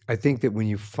I think that when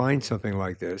you find something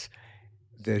like this,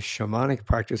 the shamanic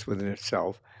practice within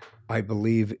itself, I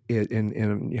believe it,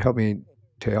 and help me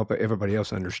to help everybody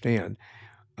else understand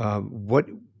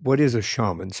what is a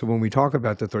shaman. So when we talk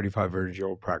about the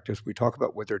 3,500-year-old practice, we talk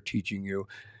about what they're teaching you.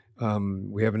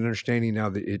 We have an understanding now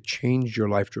that it changed your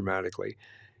life dramatically,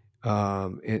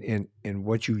 and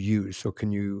what you use. So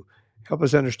can you help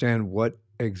us understand what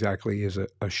exactly is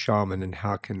a shaman, and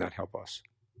how can that help us?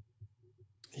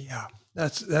 Yeah,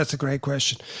 that's a great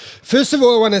question. First of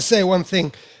all, I want to say one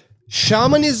thing.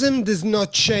 Shamanism does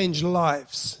not change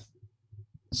lives.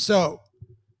 So,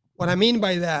 what I mean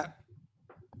by that,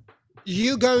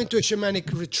 you go into a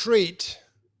shamanic retreat,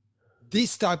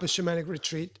 this type of shamanic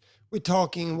retreat, we're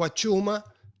talking Wachuma.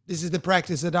 This is the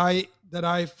practice that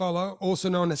I follow, also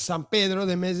known as San Pedro.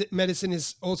 The medicine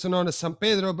is also known as San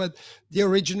Pedro, but the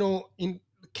original in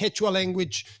Quechua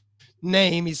language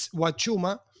name is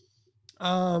Wachuma.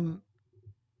 Um,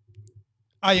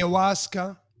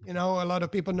 Ayahuasca, a lot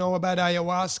of people know about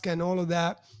ayahuasca and all of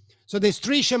that. So there's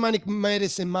three shamanic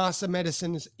medicine, master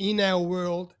medicines in our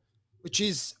world, which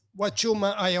is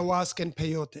Wachuma, ayahuasca, and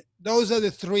peyote. Those are the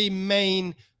three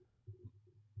main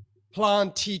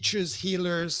plant teachers,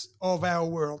 healers of our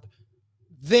world.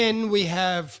 Then we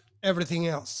have everything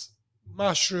else: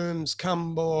 mushrooms,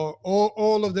 kambo,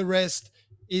 all of the rest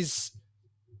is,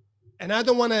 and I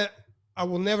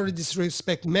will never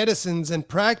disrespect medicines and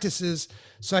practices.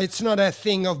 So it's not a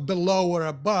thing of below or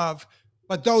above,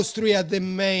 but those three are the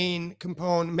main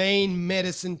component, main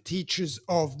medicine teachers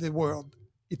of the world.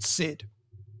 It's said.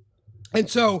 And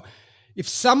so if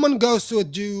someone goes to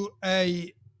do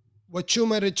a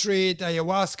Wachuma retreat,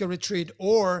 ayahuasca retreat,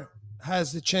 or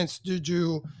has the chance to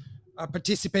do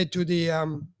participate to the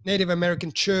Native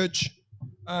American church,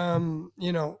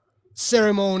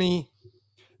 ceremony,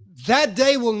 that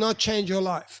day will not change your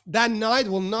life. That night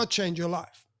will not change your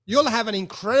life. You'll have an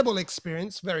incredible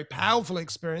experience, very powerful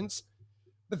experience,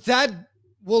 but that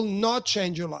will not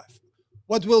change your life.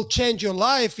 What will change your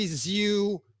life is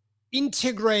you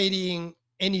integrating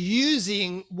and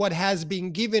using what has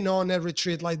been given on a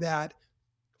retreat like that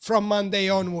from Monday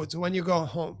onwards when you go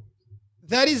home.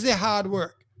 That is the hard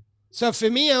work. So for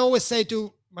me, I always say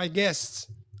to my guests,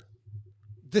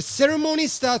 the ceremony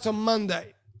starts on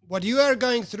Monday. What you are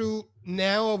going through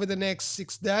now over the next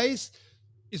 6 days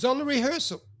is only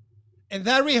rehearsal. And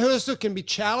that rehearsal can be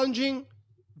challenging,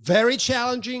 very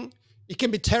challenging. It can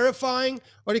be terrifying,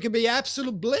 or it can be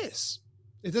absolute bliss.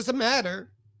 It doesn't matter.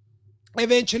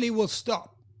 Eventually, we'll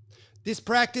stop. This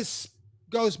practice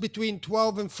goes between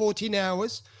 12 and 14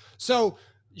 hours. So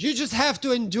you just have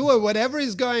to endure whatever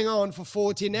is going on for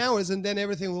 14 hours, and then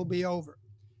everything will be over.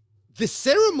 The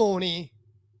ceremony,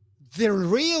 the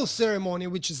real ceremony,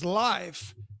 which is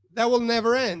life, that will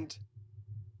never end.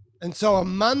 And so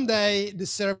on Monday, the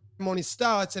ceremony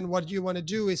starts, and what you want to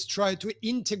do is try to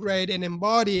integrate and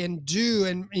embody and do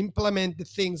and implement the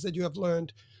things that you have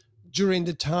learned during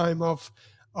the time of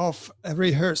a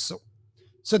rehearsal.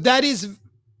 So that is,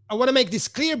 I want to make this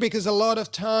clear because a lot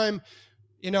of time,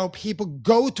 people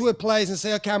go to a place and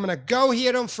say, okay, I'm going to go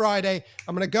here on Friday,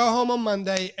 I'm going to go home on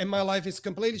Monday, and my life is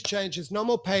completely changed. There's no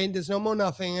more pain, there's no more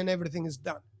nothing, and everything is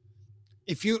done.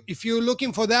 If you're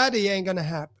looking for that, it ain't going to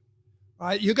happen.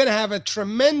 Right? You're going to have a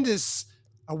tremendous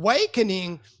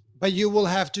awakening, but you will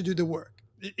have to do the work.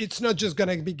 It's not just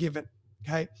going to be given.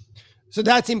 Okay. So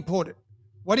that's important.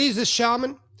 What is a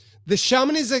shaman? The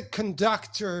shaman is a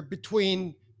conductor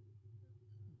between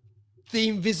the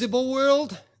invisible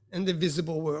world and the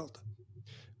visible world.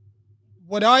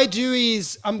 What I do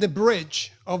is I'm the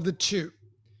bridge of the two.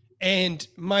 And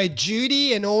my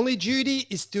duty and only duty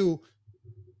is to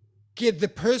get the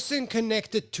person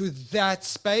connected to that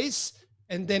space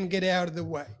and then get out of the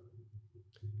way.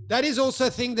 That is also a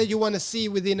thing that you want to see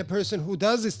within a person who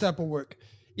does this type of work.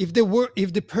 If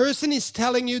the person is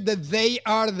telling you that they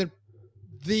are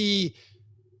the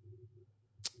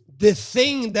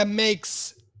thing that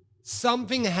makes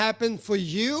something happen for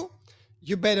you,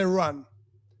 you better run,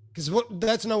 because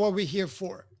that's not what we're here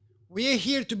for. We are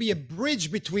here to be a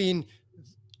bridge between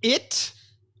it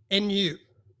and you,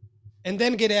 and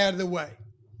then get out of the way.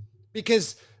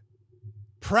 Because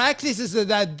practices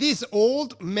that these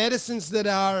old medicines that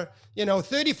are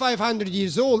 3,500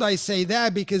 years old, I say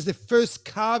that because the first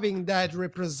carving that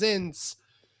represents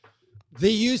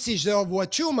the usage of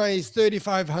Wachuma is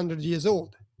 3,500 years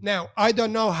old. Now, I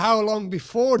don't know how long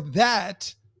before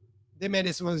that the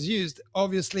medicine was used.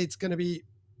 Obviously, it's going to be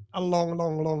a long,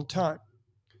 long, long time.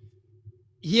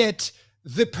 Yet,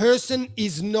 the person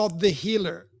is not the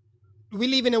healer. We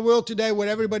live in a world today where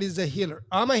everybody's a healer.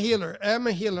 I'm a healer. I'm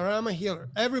a healer. I'm a healer.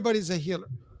 Everybody's a healer.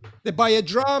 They buy a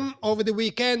drum over the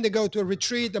weekend. They go to a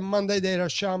retreat. And Monday they're a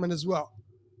shaman as well.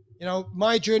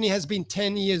 My journey has been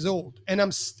 10 years old, and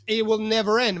it will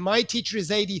never end. My teacher is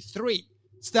 83.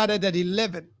 Started at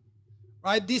 11.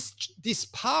 Right? This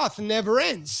path never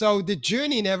ends. So the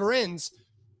journey never ends.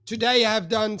 Today I have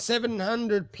done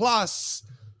 700 plus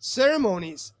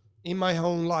ceremonies in my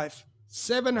whole life.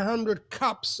 700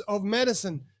 cups of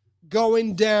medicine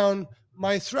going down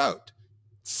my throat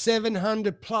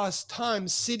 700 plus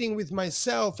times, sitting with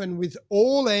myself and with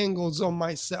all angles on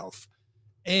myself,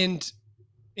 and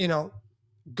you know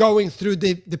going through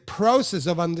the process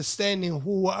of understanding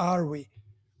who are we.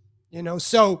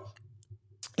 So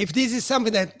if this is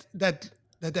something that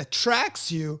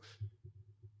attracts you,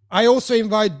 I also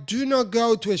invite, do not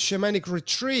go to a shamanic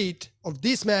retreat of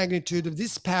this magnitude, of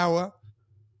this power,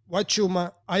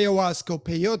 wachuma, ayahuasca, or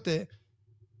peyote,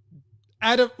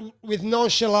 out of with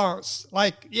nonchalance,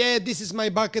 like, yeah, this is my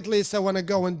bucket list, I want to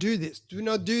go and do this. Do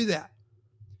not do that,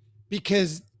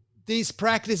 because these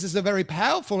practices are very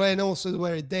powerful and also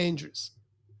very dangerous,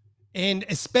 and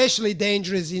especially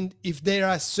dangerous if they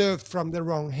are served from the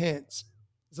wrong hands.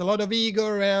 There's a lot of ego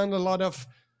around, a lot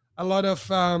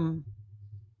of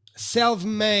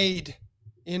self-made,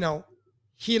 you know,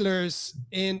 healers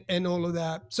and all of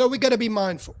that. So we got to be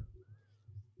mindful.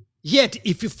 Yet,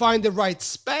 if you find the right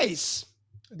space,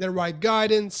 the right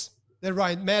guidance, the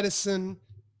right medicine,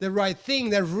 the right thing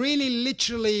that really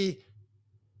literally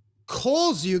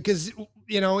calls you, because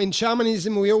in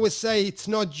shamanism we always say it's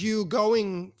not you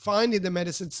going finding the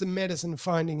medicine, it's the medicine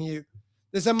finding you.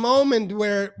 There's a moment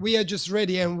where we are just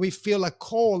ready and we feel a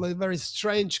call, a very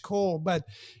strange call, but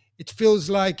it feels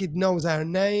like it knows our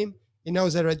name, it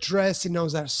knows our address, it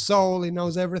knows our soul, it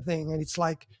knows everything, and it's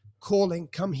like calling,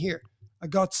 come here, I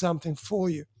got something for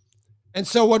you. And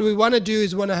so what we want to do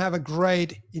is want to have a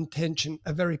great intention,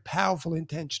 a very powerful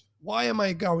intention. Why am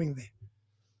I going there?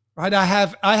 Right? I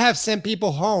have sent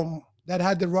people home that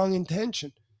had the wrong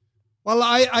intention. Well,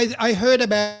 I heard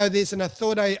about this and I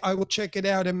thought I would check it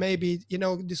out and maybe,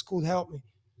 this could help me.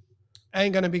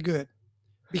 Ain't gonna be good.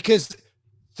 Because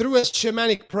through a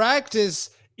shamanic practice,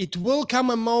 it will come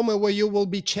a moment where you will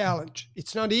be challenged.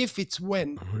 It's not if, it's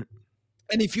when.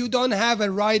 And if you don't have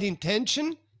a right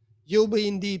intention, you'll be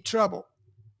in deep trouble.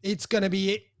 It's gonna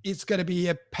be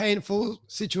a painful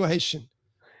situation.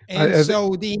 And I,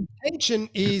 so the intention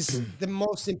is the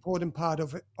most important part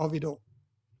of it all.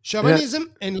 and I,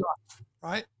 Shamanism and life,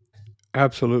 right?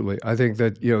 absolutely. I think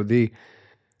that the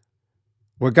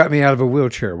what got me out of a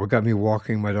wheelchair, what got me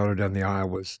walking my daughter down the aisle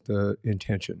was the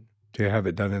intention to have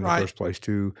it done in the Right. first place.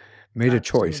 To made a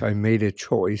choice. Absolutely. I made a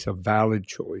choice, a valid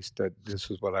choice that this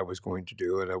was what I was going to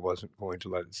do, and I wasn't going to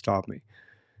let it stop me.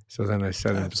 So then I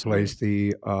set into Absolutely. place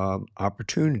the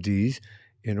opportunities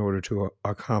in order to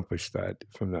accomplish that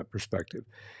from that perspective.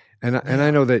 And I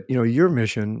Yeah. know that your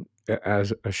mission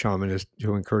as a shaman is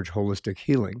to encourage holistic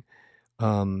healing,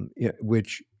 yeah,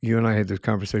 which you and I had this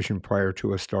conversation prior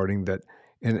to us starting. That,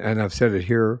 and I've said it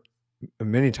here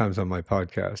many times on my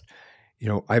podcast.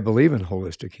 I believe in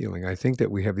holistic healing. I think that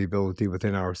we have the ability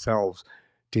within ourselves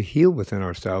to heal within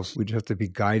ourselves. We just have to be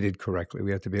guided correctly.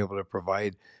 We have to be able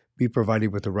to be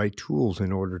provided with the right tools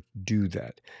in order to do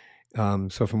that.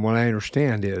 So, from what I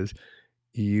understand, is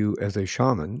you as a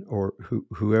shaman or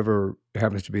whoever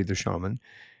happens to be the shaman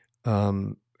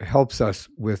helps us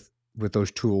with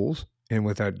those tools and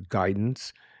with that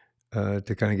guidance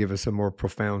to kind of give us a more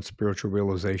profound spiritual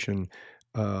realization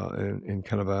and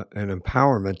kind of an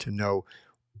empowerment to know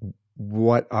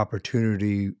what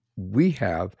opportunity we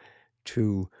have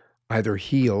to either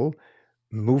heal,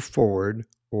 move forward,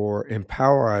 or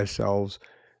empower ourselves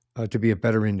to be a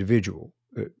better individual.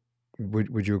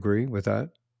 Would you agree with that,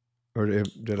 or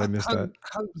did I miss that?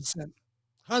 100%.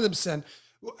 100%.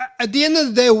 At the end of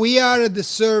the day, we are at the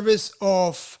service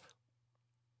of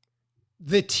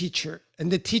the teacher.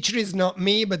 And the teacher is not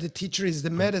me, but the teacher is the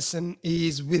Right. medicine,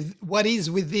 is with what is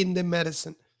within the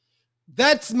medicine.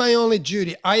 That's my only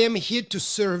duty. I am here to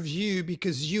serve you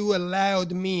because you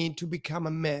allowed me to become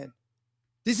a man.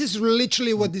 This is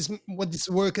literally Right. what this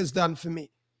work has done for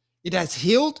me. It has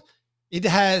healed. It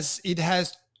has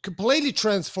completely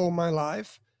transformed my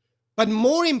life. But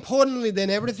more importantly than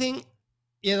everything,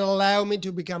 it allowed me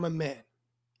to become a man.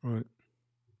 Right.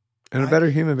 And a Right. better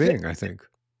human The- being, I think.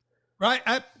 right.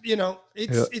 Yeah.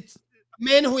 It's a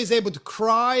man who is able to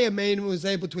cry, a man who is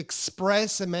able to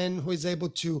express, a man who is able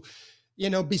to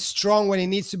be strong when he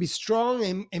needs to be strong,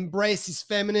 and embrace his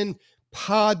feminine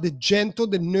part, the gentle,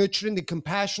 the nurturing, the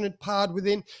compassionate part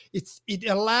within. It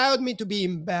allowed me to be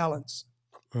in balance.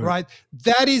 Right. Right.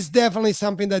 That is definitely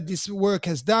something that this work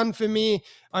has done for me.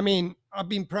 I mean, I've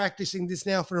been practicing this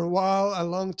now for a while, a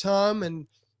long time. And,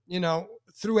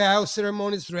 through our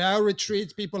ceremonies, through our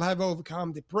retreats, people have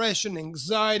overcome depression,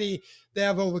 anxiety. They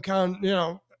have overcome,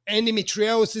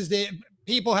 endometriosis.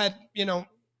 People had,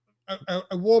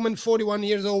 a woman, 41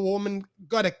 years old woman,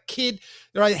 got a kid,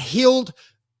 right? Healed,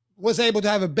 was able to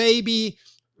have a baby.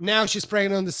 Now she's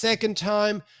pregnant on the second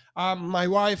time. My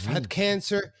wife had Mm.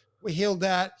 cancer. We healed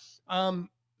that.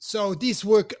 So this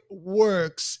work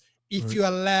works if Right. you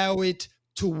allow it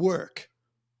to work,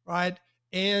 right?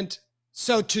 And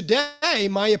so today,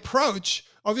 my approach,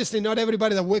 obviously, not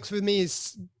everybody that works with me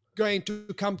is going to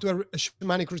come to a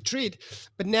shamanic retreat,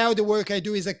 but now the work I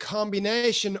do is a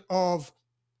combination of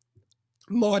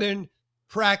modern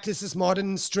practices,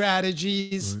 modern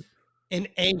strategies, Right. and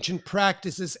ancient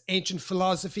practices, ancient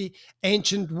philosophy,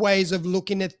 ancient ways of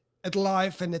looking at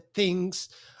life and at things.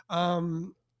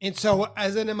 And so,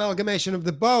 as an amalgamation of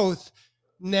the both,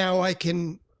 now I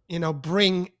can,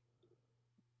 bring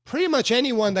pretty much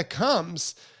anyone that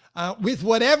comes with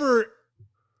whatever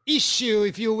issue,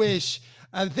 if you wish,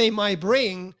 they might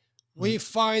bring, we Right.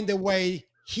 find a way,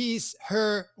 his,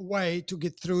 her way to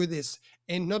get through this.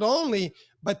 And not only,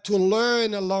 but to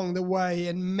learn along the way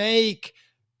and make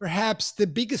perhaps the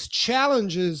biggest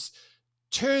challenges,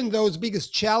 turn those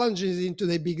biggest challenges into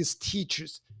the biggest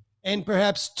teachers, and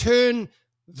perhaps turn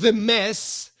the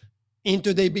mess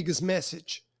into the biggest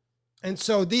message. And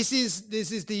so this is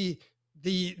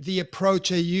the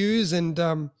approach I use. And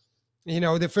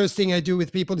the first thing I do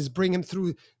with people is bring them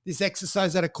through this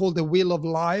exercise that I call the wheel of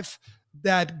life,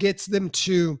 that gets them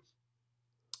to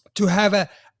have a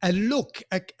look,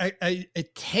 a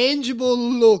tangible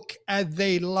look at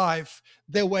their life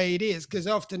the way it is. Because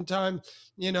oftentimes,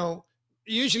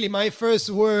 usually my first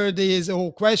word is,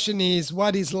 or question is,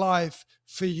 what is life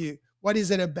for you? What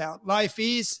is it about? Life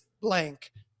is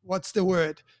blank. What's the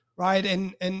word? Right.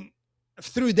 And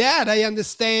through that I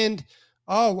understand,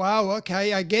 oh wow,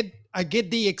 okay, I get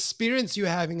the experience you're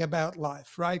having about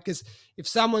life, right? Because if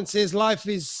someone says life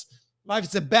is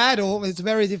a battle, it's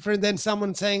very different than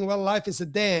someone saying, well, life is a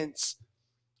dance.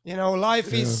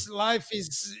 Life Yeah.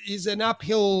 is an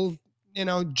uphill,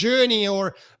 journey,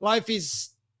 or life is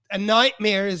a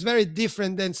nightmare. Is very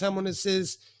different than someone who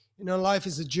says, life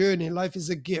is a journey, life is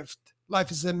a gift, life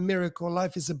is a miracle,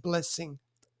 life is a blessing,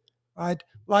 right?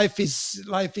 Life is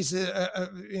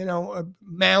a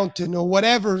mountain or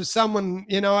whatever. Someone,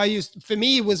 for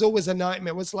me, it was always a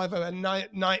nightmare. What's life? A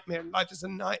nightmare. Life is a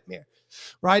nightmare,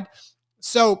 right?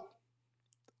 So,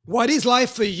 what is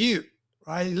life for you,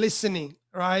 right? Listening,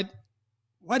 right?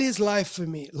 What is life for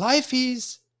me? Life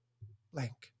is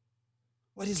blank.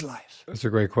 What is life? That's a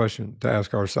great question to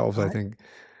ask ourselves. I Right? think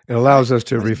it Right? allows us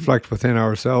to What is reflect within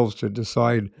ourselves to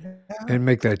decide yeah, and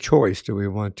make that choice. Do we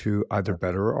want to either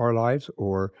better our lives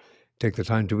or take the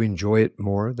time to enjoy it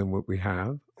more than what we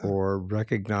have, or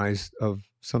recognize of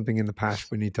something in the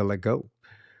past we need to let go?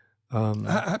 Um,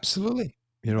 absolutely,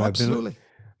 I've been absolutely.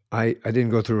 I didn't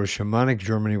go through a shamanic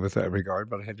journey with that regard,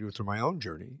 but I had to go through my own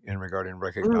journey in regarding Mhm.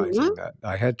 recognizing that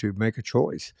I had to make a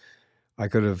choice. I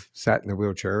could have sat in the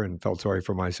wheelchair and felt sorry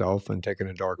for myself and taken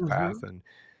a dark path Mhm. and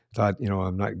thought,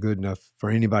 I'm not good enough for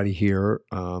anybody here.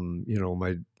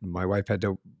 My wife had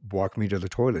to walk me to the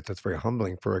toilet. That's very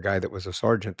humbling for a guy that was a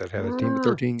sergeant that had a team of Mm.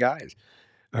 13 guys,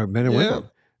 men and Yeah, women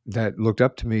that looked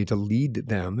up to me to lead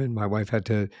them, and my wife had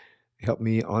to help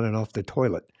me on and off the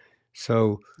toilet.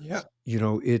 So, yeah,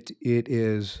 it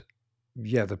is,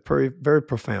 yeah, the very very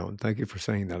profound. Thank you for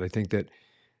saying that. I think that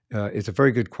it's a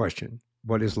very good question.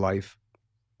 What is life?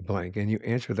 Blank, and you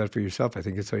answer that for yourself. I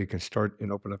think it's how you can start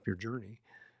and open up your journey.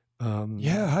 yeah, Um,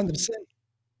 100%.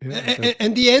 yeah, that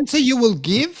And the answer you will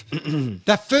give,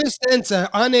 that first answer,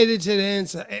 unedited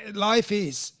answer, life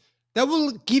is, that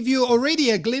will give you already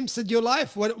a glimpse at your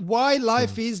life, why yeah,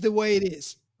 life is the way it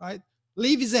is, right?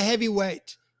 Life is a heavy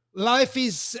weight. Life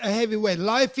is a heavy weight.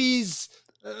 Life is,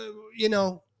 uh, you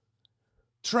know,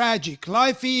 tragic.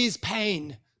 Life is pain.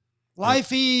 yep.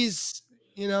 Life is,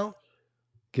 you know,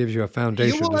 Gives you a you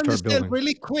foundation will to start understand building.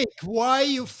 really quick why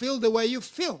you feel the way you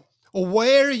feel, or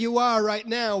where you are right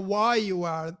now, why you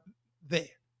are there,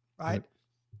 right? Yep.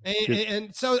 And, Good.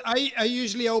 and so I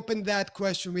usually open that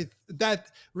question with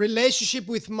that relationship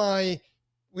with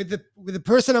the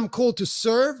person I'm called to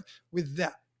serve, with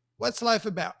that. What's life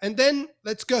about? And then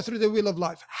let's go through the wheel of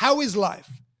life. How is life?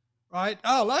 Right?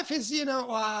 Oh, life is,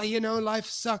 life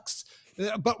sucks.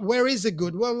 But where is it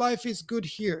good? Well, life is good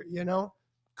here.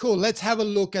 Cool. Let's have a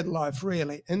look at life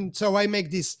really. And so I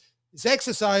make this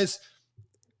exercise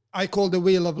I call the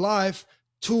wheel of life,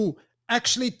 to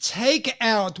actually take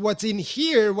out what's in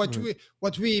here, what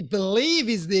Right. we believe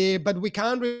is there, but we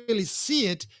can't really see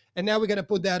it. And now we're going to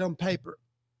put that on paper.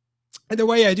 And the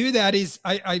way I do that is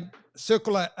I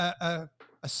circle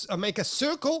I make a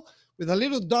circle with a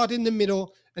little dot in the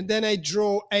middle, and then I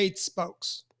draw eight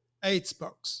spokes. Eight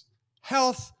spokes.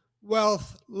 Health,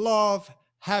 wealth, love,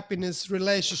 happiness,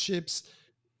 relationships,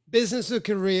 business or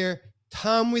career,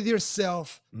 time with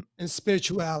yourself, Mm, and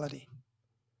spirituality.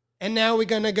 And now we're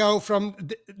going to go from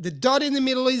the dot in the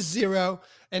middle is zero.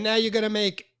 And now you're going to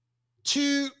make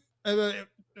two.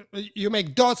 You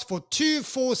make dots for 2,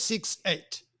 4, 6,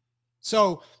 8.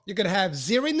 So you're gonna have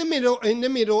 0 in the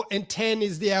middle, and 10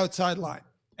 is the outside line.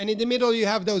 And in the middle, you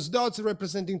have those dots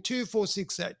representing 2, 4,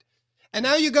 6, 8. And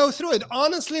now you go through it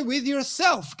honestly with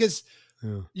yourself, because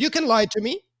Yeah. you can lie to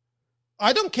me.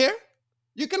 I don't care.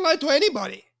 You can lie to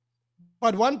anybody.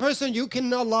 But one person you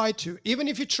cannot lie to, even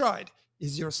if you tried,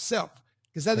 is yourself.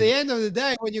 Because at the And end of the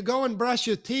day, when you go and brush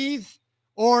your teeth,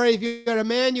 or if you're a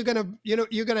man, you're gonna,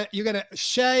 you're gonna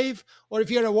shave, or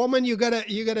if you're a woman, you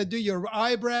gotta do your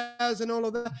eyebrows and all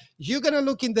of that. You're gonna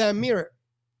look in that mirror,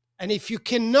 and if you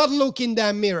cannot look in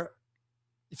that mirror,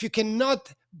 if you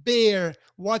cannot bear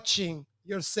watching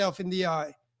yourself in the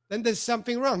eye, then there's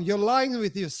something wrong. You're lying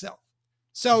with yourself.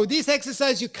 So this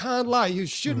exercise, you can't lie. You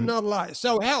should right, not lie.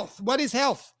 So health. What is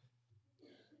health?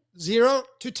 0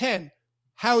 to 10.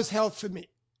 How's health for me?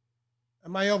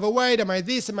 Am I overweight? Am I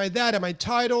this? Am I that? Am I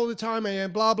tired all the time? Am I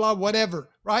blah, blah, whatever,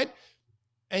 right?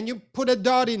 And you put a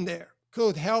dot in there.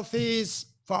 Cool. Health is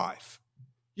 5.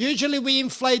 Usually we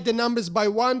inflate the numbers by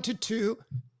 1 to 2,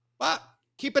 but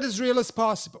keep it as real as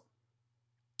possible.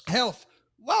 Health.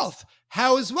 Wealth.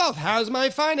 How is wealth? How's my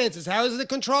finances? How is the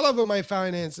control over my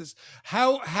finances?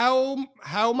 How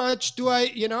much do I,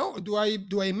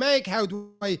 do I make? How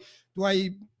do I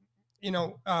you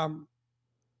know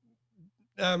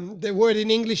the word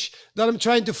in English that I'm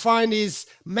trying to find is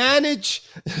manage.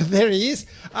 There he is.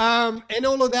 And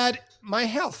all of that, my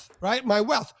health, right? My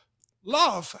wealth.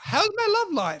 Love. How's my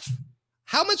love life?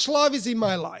 How much love is in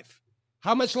my life?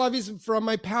 How much love is from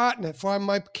my partner, from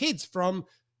my kids, from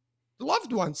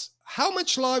loved ones? How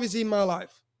much love is in my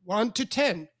life? 1 to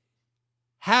 10.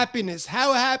 Happiness.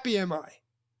 How happy am I?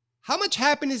 How much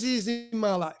happiness is in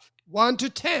my life? 1 to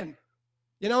 10.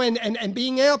 And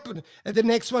being open. And the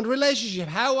next one, relationship.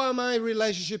 How are my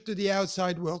relationship to the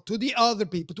outside world, to the other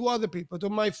people, to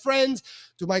my friends,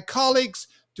 to my colleagues,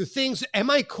 to things? Am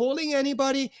I calling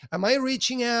anybody? Am I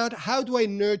reaching out? How do I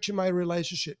nurture my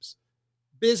relationships?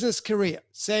 Business, career,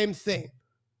 same thing.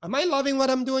 Am I loving what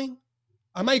I'm doing?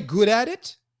 Am I good at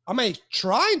it? Am I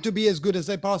trying to be as good as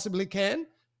I possibly can?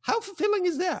 How fulfilling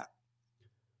is that?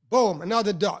 Boom,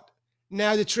 another dot.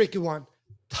 Now the tricky one,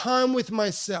 time with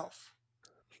myself.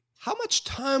 How much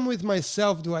time with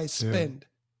myself do I yeah, spend?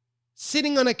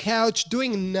 Sitting on a couch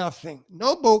doing nothing.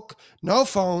 No book, no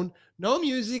phone, no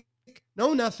music,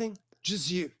 no nothing. Just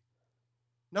you.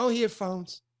 No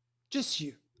earphones, just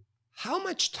you. How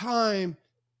much time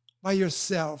by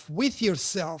yourself, with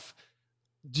yourself,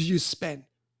 do you spend?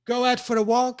 Go out for a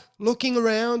walk, looking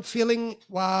around, feeling,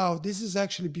 wow, this is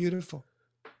actually beautiful.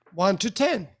 1 to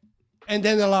 10. And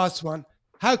then the last one,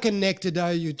 how connected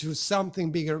are you to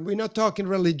something bigger? We're not talking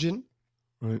religion,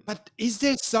 right, but is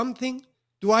there something?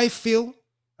 Do I feel?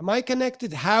 Am I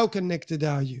connected? How connected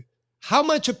are you? How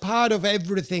much a part of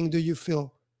everything do you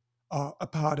feel a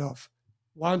part of?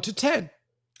 1 to 10.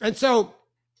 And so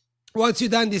once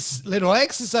you've done this little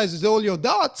exercise with all your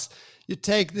dots, you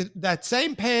take that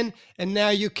same pen and now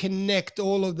you connect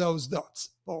all of those dots.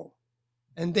 Boom.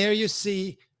 And there you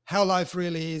see how life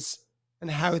really is and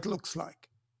how it looks like.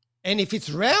 And if it's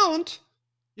round,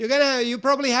 you're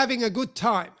probably having a good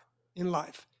time in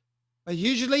life. But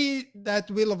usually that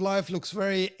wheel of life looks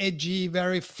very edgy,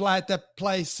 very flat at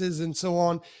places and so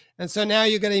on. And so now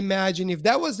you're going to imagine if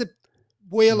that was the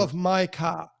wheel right, of my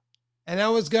car and I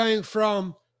was going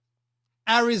from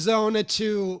Arizona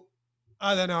to,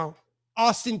 I don't know,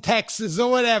 Austin, Texas,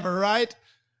 or whatever, right?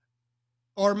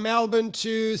 Or Melbourne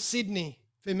to Sydney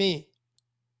for me.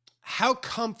 How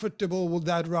comfortable will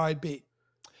that ride be?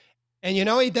 And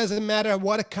it doesn't matter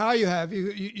what a car you have.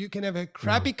 You can have a yeah.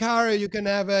 crappy car, or you can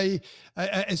have a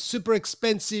super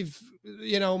expensive,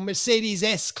 Mercedes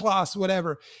S class,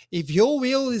 whatever. If your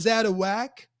wheel is out of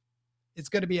whack, it's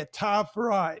going to be a tough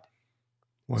ride.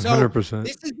 So 100%.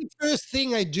 this is the first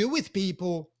thing I do with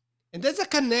people. And there's a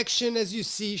connection, as you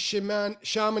see,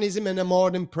 shamanism and a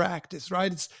modern practice,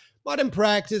 right? It's modern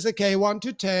practice, okay, 1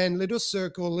 to 10, little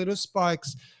circle, little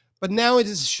spikes. But now it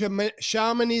is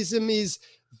shamanism is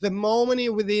the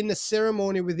moment within the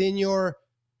ceremony, within your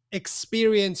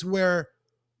experience where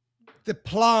the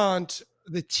plant,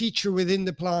 the teacher within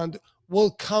the plant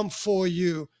will come for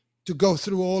you to go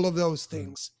through all of those Right,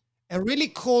 things and really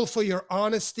call for your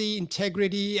honesty,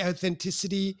 integrity,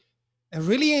 authenticity, and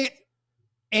really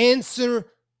answer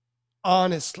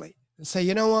honestly and say,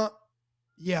 you know what?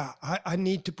 Yeah, I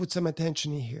need to put some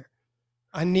attention in here.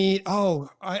 I need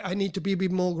to be a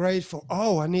bit more grateful.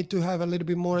 Oh, I need to have a little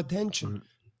bit more attention. right.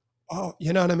 Oh,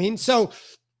 you know what I mean? So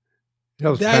It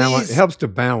helps that balance. It is helps to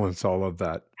balance all of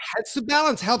that. helps to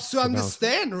balance, helps to To balance it.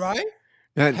 understand, right?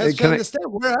 And Helps to can I understand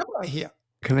where am I here?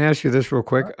 can I ask you this real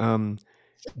Right? quick?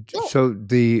 Oh, So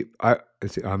the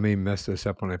I may mess this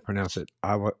up when I pronounce it.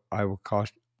 I will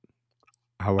cost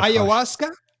Awakash.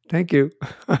 ayahuasca. Thank you.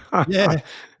 Yeah.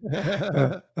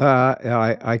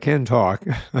 I can talk.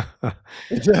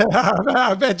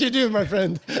 I bet you do, my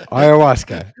friend.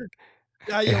 Ayahuasca.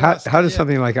 How Ayahuasca, does yeah.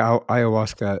 something like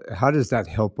ayahuasca? How does that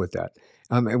help with that?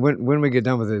 And when we get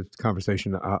done with the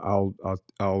conversation,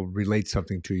 I'll relate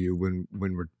something to you when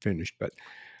we're finished. But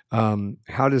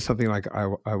how does something like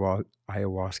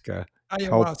ayahuasca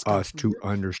help Ayahuasca. us to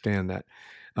understand that?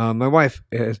 My wife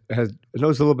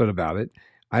knows a little bit about it.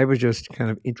 I was just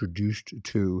kind of introduced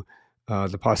to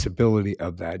the possibility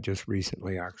of that just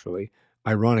recently, actually,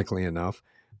 ironically enough,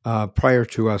 prior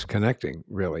to us connecting,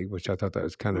 really, which I thought that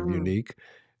was kind of Mm. unique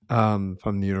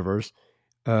from the universe.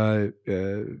 Uh,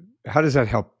 uh, how does that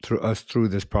help through us through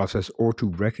this process or to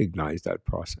recognize that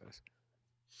process?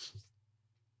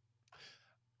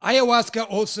 Ayahuasca,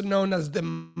 also known as the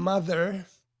mother,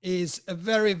 is a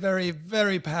very, very,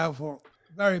 very powerful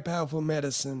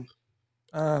medicine.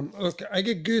 Look, I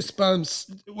get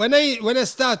goosebumps when I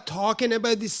start talking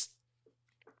about these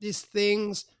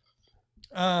things.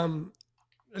 Um,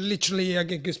 Literally, I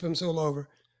get goosebumps all over.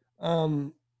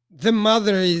 Um, the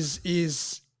mother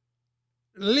is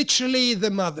literally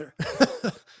the mother.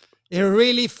 It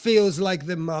really feels like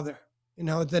the mother. You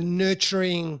know, the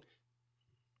nurturing,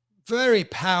 very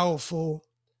powerful,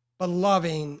 but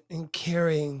loving and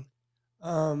caring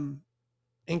um,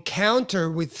 encounter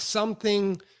with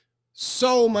something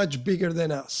so much bigger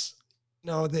than us.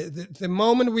 No, the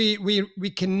moment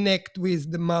we connect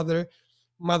with the mother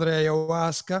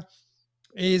ayahuasca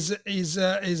is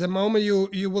a moment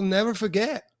you will never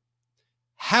forget.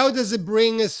 How does it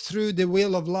bring us through the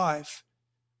wheel of life?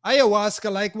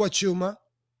 Ayahuasca, like wachuma,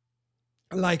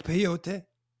 like peyote,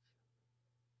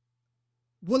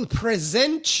 will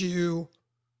present you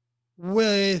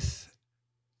with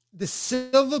the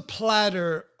silver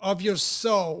platter of your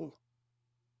soul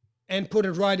and put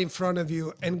it right in front of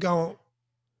you and go,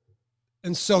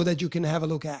 and so that you can have a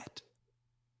look at.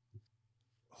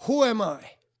 Who am I?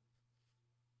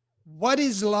 What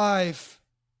is life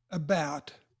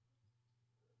about?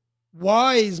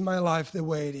 Why is my life the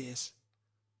way it is?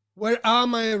 Where are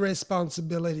my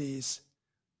responsibilities?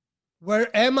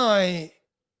 Where am I?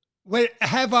 Where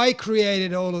have I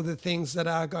created all of the things that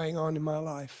are going on in my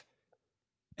life?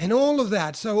 And all of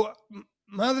that. So,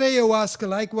 Madre Ayahuasca,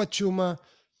 like Wachuma,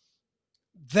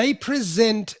 they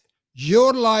present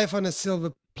your life on a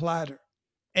silver platter.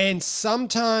 And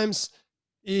sometimes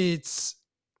it's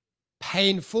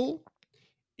painful,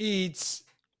 it's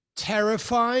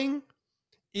terrifying,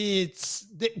 it's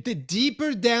the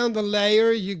deeper down the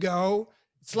layer you go,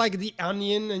 it's like the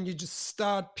onion, and you just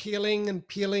start peeling and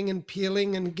peeling and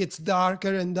peeling, and it gets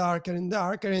darker and darker and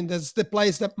darker. And that's the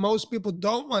place that most people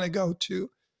don't want to go to.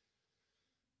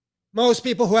 Most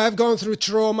people who have gone through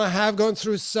trauma, have gone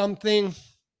through something,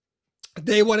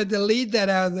 they want to delete that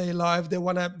out of their life. They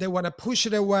want to push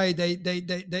it away.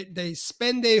 They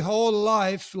spend their whole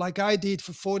life, like I did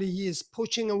for 40 years,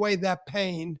 pushing away that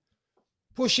pain,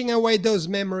 pushing away those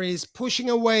memories, pushing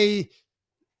away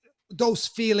those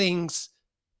feelings,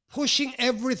 pushing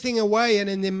everything away. And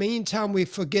in the meantime, we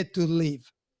forget to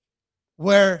live.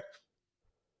 Where,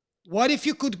 what if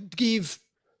you could give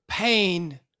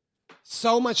pain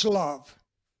so much love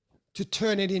to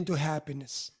turn it into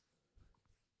happiness?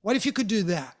 What if you could do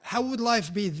that? How would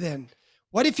life be then?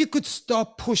 What if you could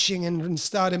stop pushing and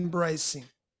start embracing?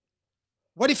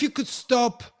 What if you could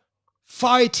stop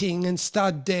fighting and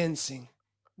start dancing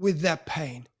with that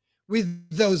pain, with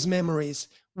those memories,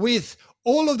 with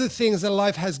all of the things that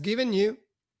life has given you?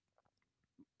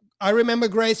 I remember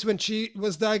Grace, when she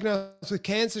was diagnosed with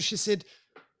cancer, she said,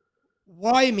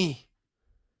 "Why me?"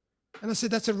 And I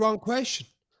said, "That's a wrong question.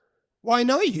 Why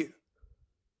not you?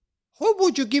 Who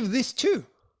would you give this to?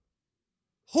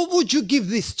 Who would you give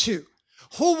this to?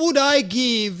 Who would I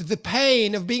give the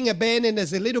pain of being abandoned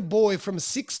as a little boy from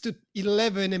 6 to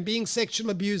 11 and being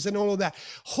sexually abused and all of that?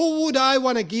 Who would I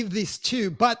want to give this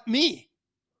to but me?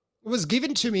 It was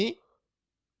given to me.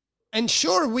 And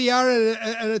sure, we are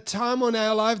at a time on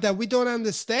our life that we don't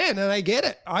understand. And I get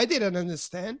it. I didn't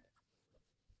understand.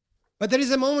 But there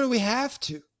is a moment we have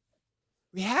to.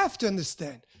 We have to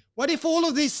understand. What if all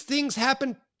of these things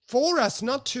happen for us,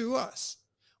 not to us?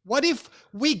 What if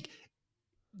we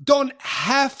don't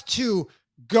have to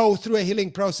go through a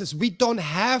healing process? We don't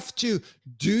have to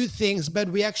do things, but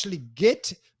we actually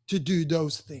get to do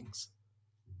those things.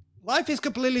 Life is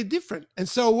completely different. And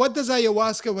so, what does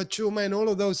ayahuasca, wachuma, and all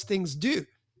of those things do?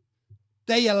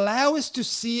 They allow us to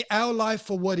see our life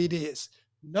for what it is,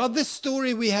 not the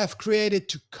story we have created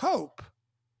to cope,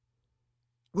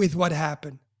 with what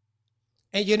happened.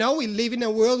 And you know, we live in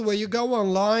a world where you go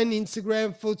online,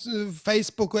 Instagram,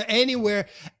 Facebook, or anywhere,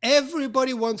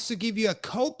 everybody wants to give you a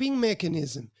coping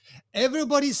mechanism.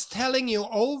 Everybody's telling you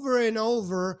over and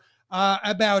over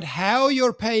about how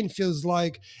your pain feels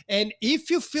like. And if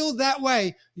you feel that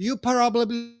way, you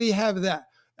probably have that.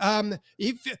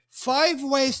 If 5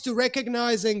 ways to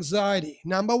recognize anxiety.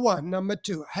 Number one, number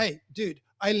two. Hey, dude,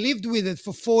 I lived with it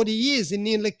for 40 years. It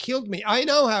nearly killed me. I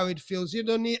know how it feels.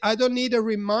 I don't need a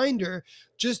reminder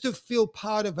just to feel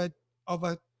part of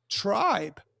a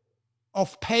tribe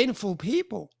of painful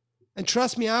people. And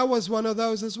trust me, I was one of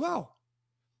those as well.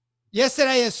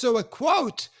 Yesterday, I saw a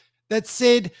quote that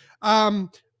said,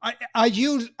 are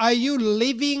you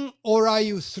living or are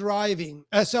you thriving?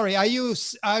 Sorry, are you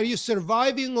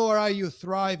surviving or are you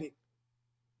thriving?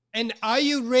 And are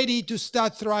you ready to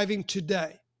start thriving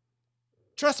today?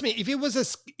 Trust me, if it was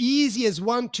as easy as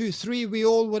one, two, three, we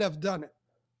all would have done it.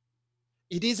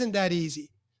 It isn't that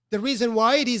easy. The reason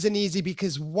why it isn't easy,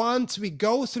 because once we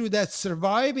go through that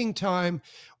surviving time,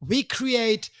 we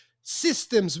create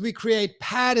systems, we create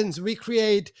patterns, we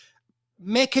create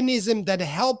mechanisms that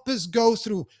help us go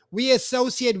through. We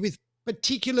associate with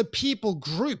particular people,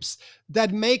 groups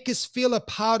that make us feel a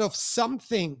part of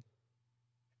something.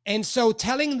 And so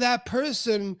telling that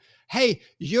person, hey,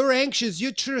 you're anxious,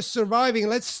 you're surviving,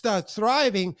 let's start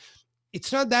thriving,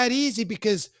 it's not that easy,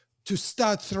 because to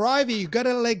start thriving, you got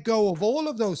to let go of all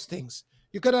of those things.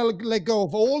 You got to let go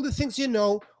of all the things you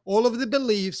know, all of the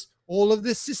beliefs, all of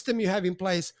the system you have in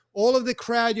place, all of the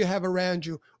crowd you have around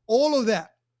you, all of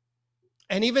that.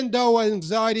 And even though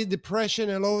anxiety, depression,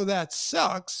 and all of that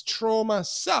sucks, trauma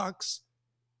sucks,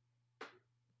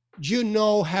 you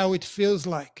know how it feels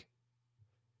like,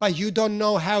 but you don't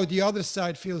know how the other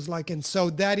side feels like. And so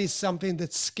that is something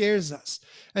that scares us.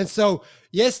 And so,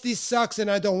 yes, this sucks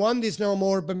and I don't want this no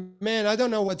more, but man, I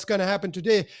don't know what's going to happen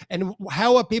today. And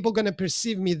how are people going to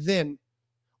perceive me then?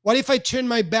 What if I turn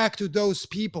my back to those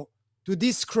people, to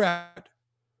this crowd?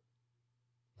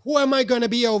 Who am I going to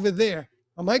be over there?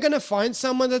 Am I going to find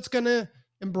someone that's going to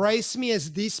embrace me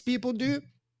as these people do?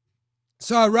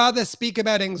 So I rather speak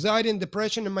about anxiety and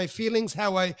depression and my feelings,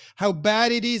 how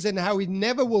bad it is and how it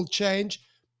never will change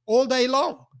all day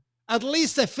long. At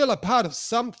least I feel a part of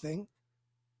something.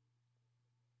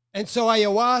 And so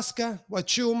ayahuasca,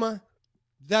 wachuma,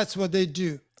 that's what they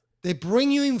do. They bring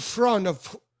you in front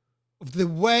of the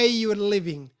way you're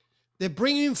living. They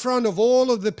bring you in front of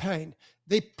all of the pain.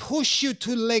 They push you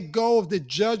to let go of the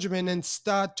judgment and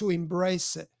start to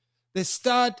embrace it. They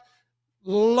start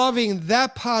loving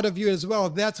that part of you as well.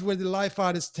 That's where the life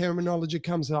artist terminology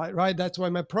comes out, right? That's why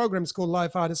my program is called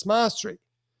Life Artist Mastery.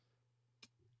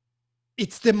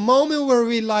 It's the moment where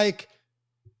we like,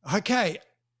 okay,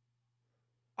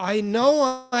 I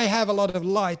know I have a lot of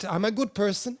light. I'm a good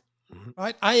person,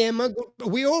 right?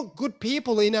 We're all good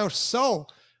people in our soul.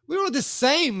 We're all the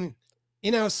same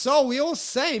in our soul. We're all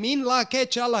same. In la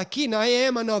kecha lakin, I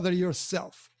am another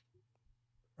yourself,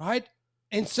 right?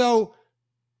 And so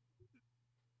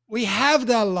we have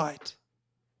that light.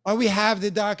 Or we have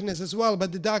the darkness as well,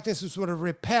 but the darkness is sort of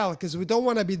repel because we don't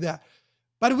want to be that.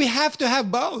 But we have to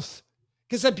have both.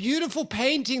 Because a beautiful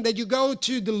painting that you go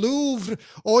to the Louvre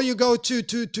or you go to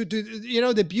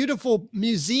the beautiful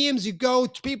museums,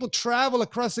 people travel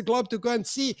across the globe to go and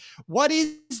see, what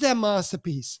is that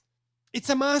masterpiece? It's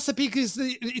a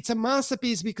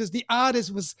masterpiece because the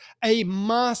artist was a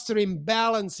master in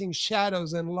balancing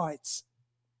shadows and lights.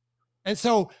 And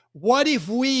so, what if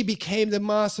we became the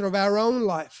master of our own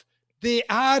life, the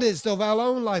artist of our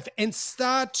own life, and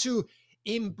start to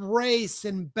embrace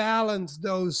and balance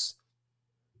those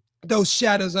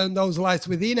shadows and those lights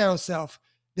within ourselves,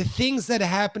 the things that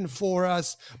happen for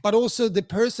us, but also the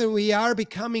person we are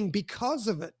becoming because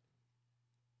of it.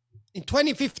 In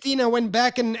 2015, I went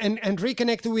back and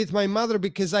reconnected with my mother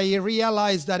because I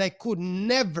realized that I could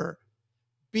never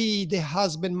be the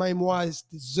husband my wife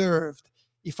deserved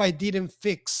if I didn't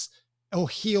fix or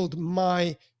healed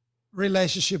my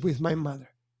relationship with my mother.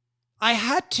 I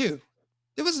had to.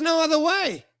 There was no other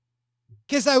way.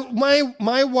 Because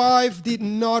my wife did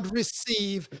not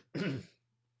receive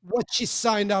what she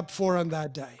signed up for on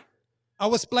that day. I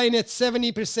was playing at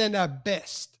 70% at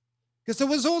best. Because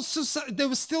there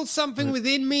was still something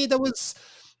within me that was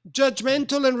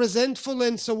judgmental and resentful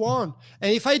and so on.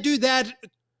 And if I do that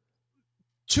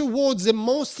towards the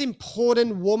most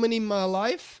important woman in my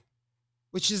life,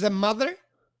 which is a mother,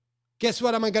 guess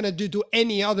what am I going to do to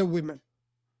any other women?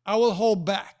 I will hold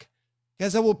back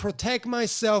because I will protect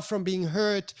myself from being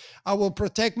hurt. I will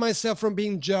protect myself from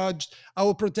being judged. I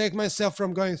will protect myself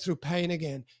from going through pain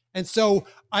again. And so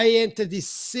I entered this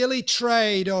silly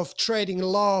trade of trading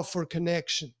love for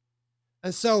connection.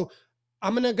 And so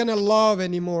I'm not going to love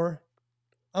anymore.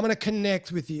 I'm going to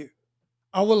connect with you.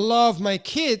 I will love my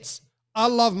kids. I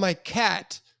love my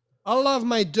cat. I love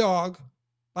my dog,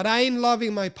 but I ain't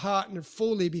loving my partner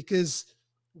fully because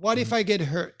what if Right. I get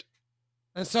hurt?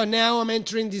 And so now I'm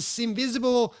entering this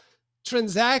invisible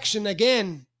transaction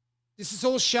again. This is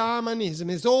all shamanism.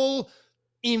 It's all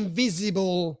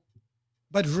invisible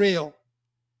but real.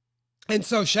 And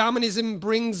so shamanism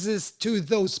brings us to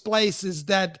those places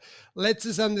that lets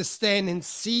us understand and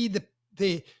see the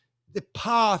the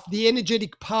path, the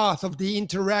energetic path of the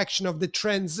interaction of the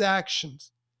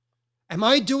transactions. Am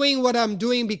I doing what I'm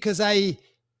doing because I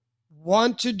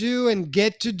want to do and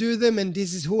get to do them and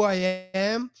this is who I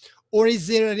am? Or is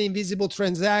there an invisible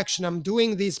transaction? I'm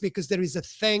doing this because there is a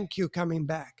thank you coming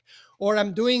back. Or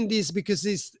I'm doing this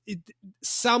because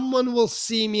someone will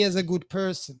see me as a good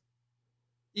person.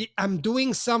 I'm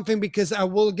doing something because I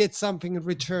will get something in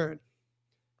return.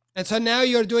 And so now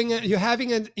you're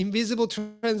having an invisible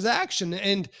transaction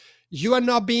and you are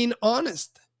not being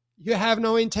honest. You have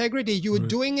no integrity. You are Right.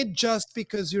 doing it just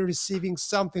because you're receiving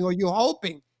something or you're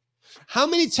hoping. How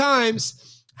many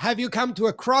times have you come to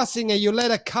a crossing and you let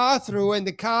a car through and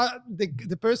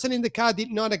the person in the car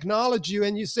did not acknowledge you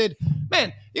and you said,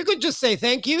 "Man, you could just say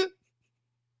thank you."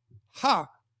 Ha,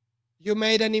 you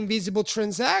made an invisible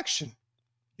transaction.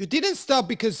 You didn't stop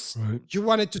because Right. you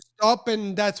wanted to stop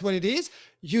and that's what it is.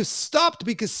 You stopped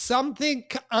because something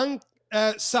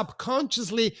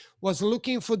subconsciously was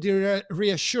looking for the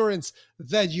reassurance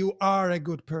that you are a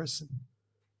good person.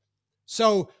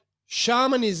 So,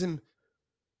 shamanism,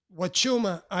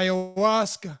 wachuma,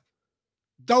 ayahuasca,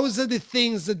 those are the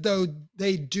things that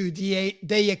they do.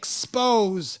 They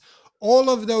expose all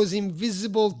of those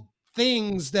invisible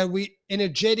things that we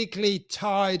energetically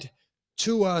tied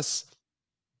to us.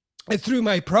 And through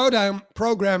my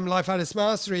program Life Artist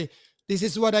Mastery, this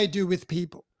is what I do with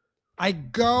people. I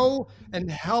go and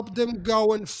help them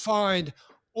go and find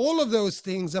all of those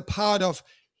things, a part of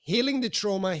healing the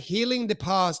trauma, healing the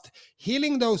past,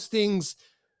 healing those things,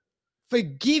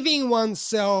 forgiving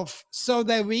oneself so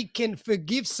that we can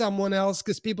forgive someone else.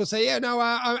 Because people say, "Yeah, no,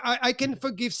 I can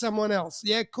forgive someone else."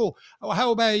 Yeah, cool. Oh,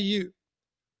 how about you?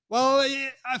 Well,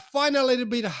 I find it a little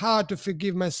bit hard to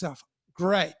forgive myself.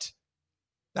 Great.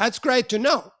 That's great to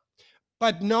know.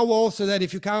 But know also that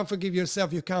if you can't forgive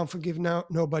yourself, you can't forgive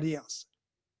nobody else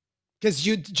because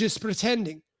you're just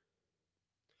pretending.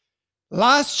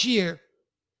 Last year,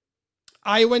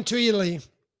 I went to Italy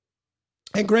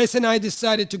and Grace and I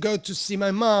decided to go to see my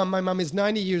mom. My mom is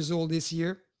 90 years old this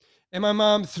year. And my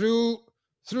mom, through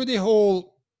the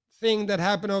whole thing that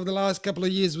happened over the last couple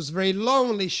of years, was very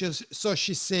lonely. So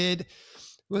she said,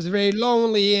 was very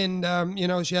lonely and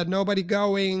she had nobody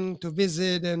going to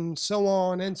visit and so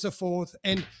on and so forth.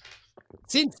 And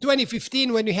since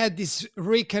 2015, when we had this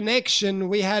reconnection,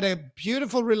 we had a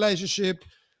beautiful relationship.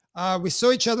 We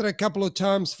saw each other a couple of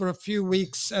times for a few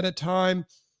weeks at a time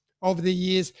over the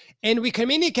years, and we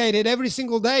communicated every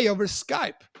single day over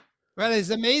Skype. Well, it's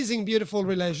an amazing, beautiful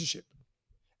relationship.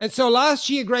 And so last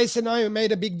year, Grace and I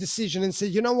made a big decision and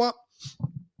said, you know what?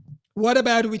 What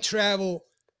about we travel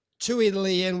to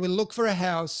Italy and we look for a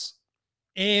house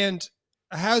and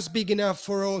a house big enough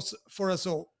for us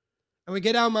all, and we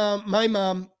get my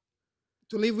mom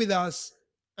to live with us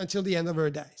until the end of her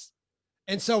days.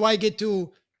 And so I get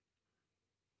to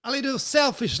a little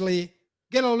selfishly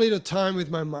get a little time with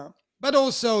my mom, but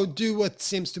also do what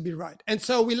seems to be right. And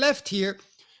so we left here.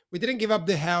 We didn't give up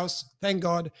the house, thank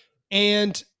God.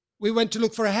 And we went to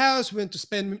look for a house. We went to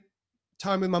spend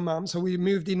time with my mom. So we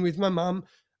moved in with my mom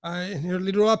in her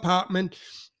little apartment.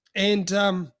 And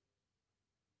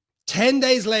 10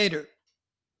 days later,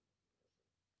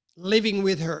 living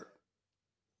with her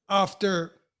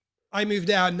after I moved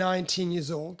out 19 years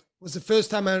old was the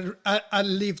first time I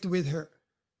lived with her.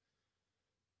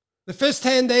 The first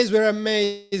 10 days were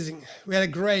amazing. We had a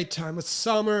great time. It was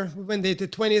summer. We went there the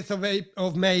 20th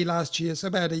of May last year, so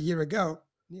about a year ago,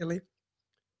 nearly.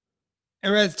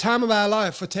 And we had the time of our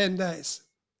life for 10 days.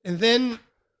 And then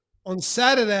on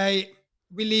Saturday,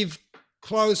 we live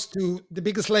close to the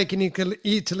biggest lake in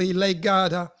Italy, Lake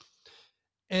Garda.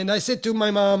 And I said to my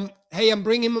mom, hey, I'm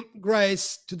bringing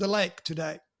Grace to the lake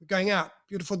today. We're going out.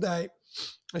 Beautiful day.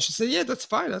 And she said, yeah, that's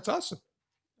fine. That's awesome.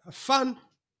 Have fun.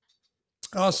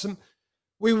 Awesome.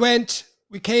 We went,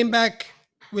 we came back,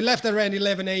 we left around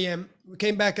 11 a.m. We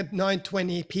came back at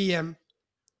 9:20 p.m.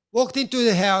 Walked into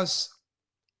the house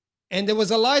and there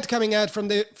was a light coming out from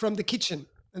the kitchen.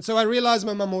 And so I realized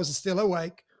my mom was still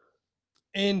awake.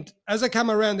 And as I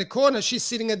come around the corner, she's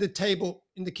sitting at the table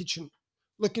in the kitchen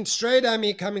looking straight at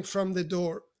me coming from the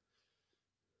door.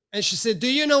 And she said, "Do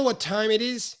you know what time it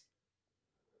is?"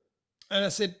 And I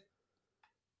said,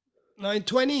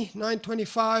 9:20,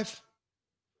 9:25.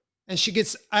 And she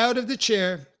gets out of the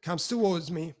chair, comes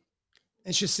towards me,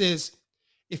 and she says,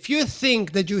 "If you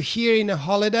think that you're here in a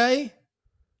holiday,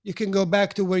 you can go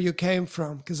back to where you came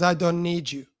from because I don't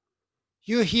need you.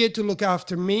 You're here to look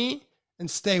after me and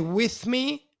stay with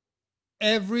me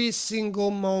every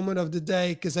single moment of the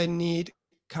day because I need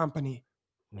company.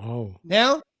 Wow.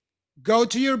 Now, go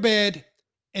to your bed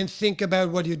and think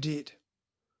about what you did."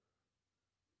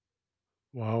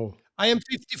 Wow. I am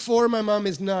 54, my mom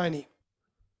is 90.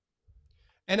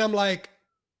 And I'm like,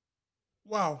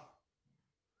 wow,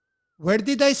 where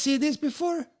did I see this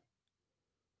before?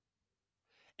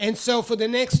 And so for the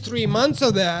next 3 months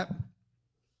of that,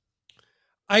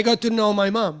 I got to know my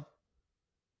mom.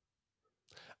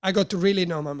 I got to really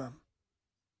know my mom.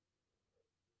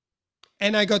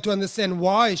 And I got to understand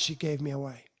why she gave me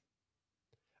away.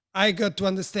 I got to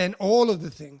understand all of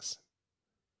the things.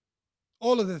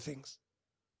 All of the things.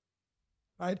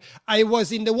 Right? I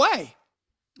was in the way.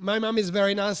 My mom is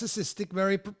very narcissistic,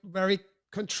 very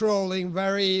controlling,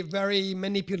 very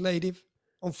manipulative,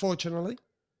 unfortunately.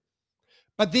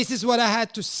 But this is what I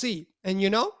had to see. And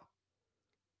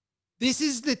this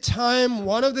is the time,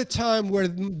 one of the time where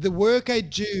the work I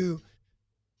do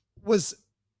was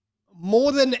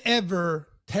more than ever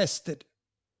tested.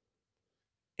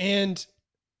 And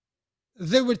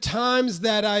there were times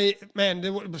that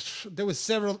there was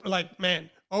several, like, man,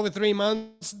 over 3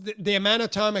 months, the amount of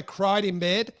time I cried in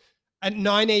bed at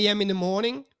 9 a.m. in the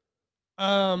morning,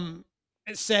 um,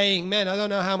 saying, man, I don't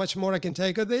know how much more I can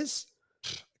take of this.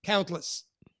 Countless.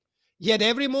 Yet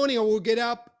every morning I will get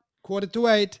up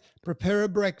 7:45, prepare a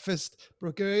breakfast,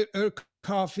 prepare her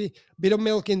coffee, bit of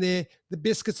milk in there, the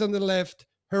biscuits on the left,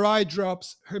 her eye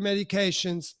drops, her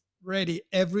medications, ready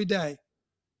every day.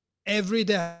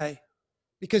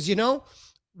 Because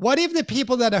what if the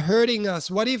people that are hurting us,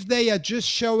 what if they are just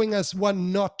showing us what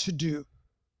not to do?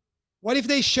 What if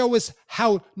they show us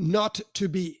how not to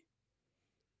be?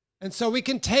 And so we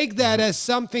can take that Yeah. as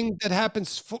something that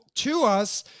happens to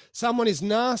us. Someone is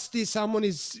nasty, someone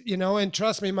is, and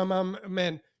trust me, my mom,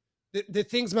 man, the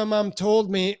things my mom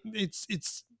told me,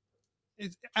 it's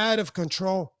out of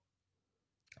control.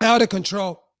 Out of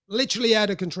control. Literally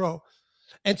out of control.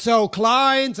 And so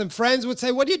clients and friends would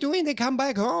say, "What are you doing? They come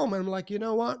back home." And I'm like, you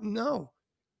know what? No.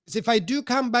 Because if I do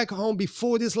come back home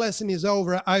before this lesson is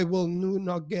over, I will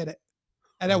not get it.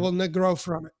 And I Wow. will not grow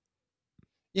from it.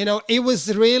 It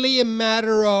was really a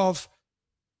matter of,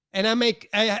 and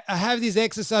I have these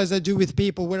exercises I do with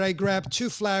people where I grab two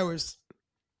flowers.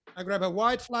 I grab a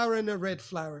white flower and a red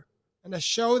flower, and I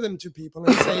show them to people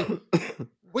and say,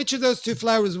 which of those two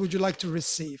flowers would you like to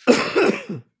receive?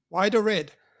 White or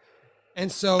red? And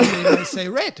so they might say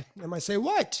red. They might say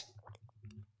white.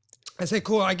 I say,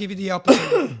 cool, I give you the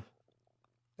opposite one,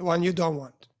 the one you don't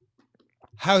want.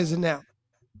 How is it now?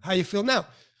 How you feel now?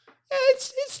 "Yeah,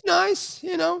 it's nice,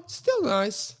 still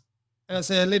nice." And I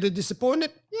say, "A little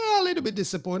disappointed?" "Yeah, a little bit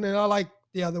disappointed. I like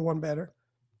the other one better."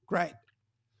 "Great.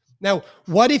 Now,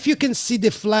 what if you can see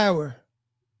the flower,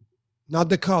 not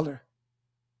the color?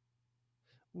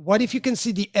 What if you can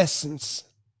see the essence,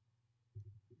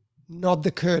 not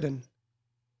the curtain?"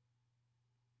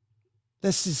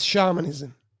 This is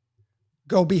shamanism.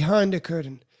 Go behind the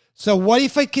curtain. So what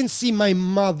if I can see my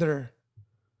mother,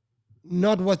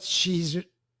 not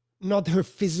not her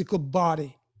physical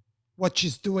body, what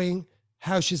she's doing,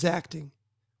 how she's acting?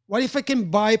 What if I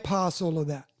can bypass all of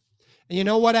that? And you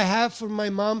know what I have for my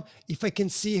mom? If I can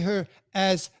see her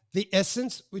as the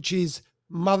essence, which is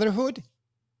motherhood,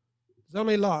 there's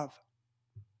only love.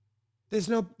 There's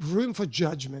no room for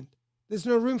judgment. There's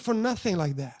no room for nothing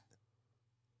like that.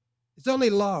 It's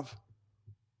only love.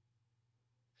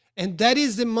 And that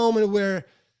is the moment where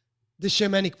the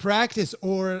shamanic practice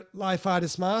or life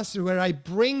artist master, where I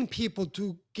bring people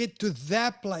to get to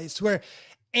that place where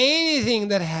anything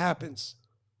that happens,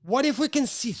 what if we can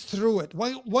see through it?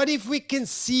 What if we can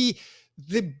see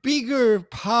the bigger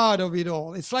part of it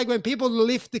all? It's like when people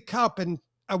lift the cup, and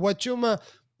awachuma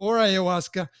or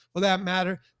ayahuasca, for that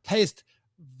matter, taste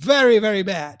very, very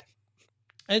bad.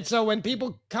 And so when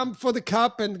people come for the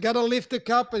cup and gotta lift the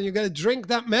cup and you gotta drink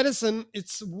that medicine,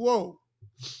 it's whoa.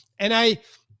 And I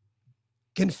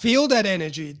can feel that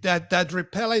energy, that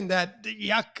repelling, that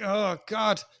yuck, oh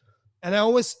God. And I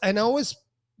always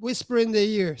whisper in their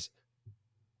ears,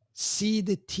 see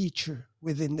the teacher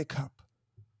within the cup.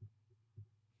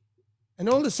 And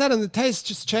all of a sudden the taste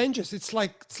just changes. It's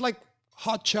like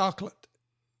hot chocolate.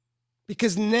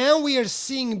 Because now we are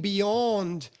seeing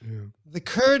beyond Yeah. the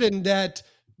curtain that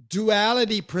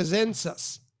duality presents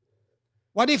us?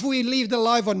 What if we lived a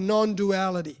life of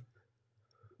non-duality?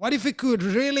 What if we could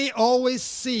really always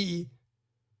see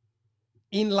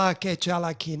in la que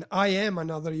chalakin, I am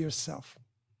another yourself.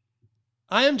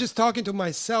 I am just talking to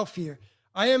myself here.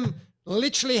 I am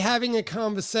literally having a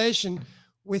conversation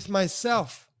with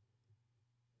myself.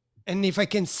 And if I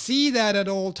can see that at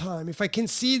all time, if I can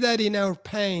see that in our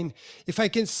pain, if I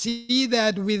can see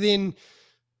that within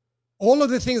all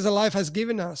of the things that life has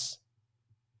given us,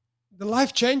 the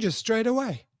life changes straight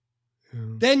away. Yeah.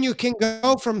 Then you can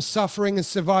go from suffering and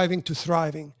surviving to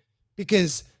thriving,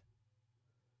 because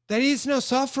there is no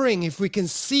suffering if we can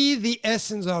see the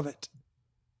essence of it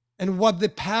and what the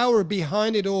power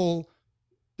behind it all,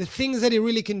 the things that it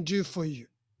really can do for you.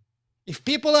 If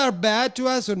people are bad to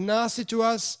us or nasty to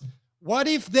us, what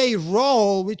if they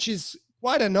roll, which is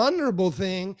quite an honorable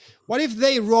thing, what if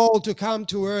they roll to come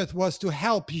to earth was to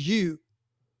help you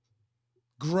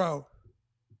grow?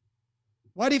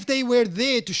 What if they were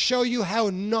there to show you how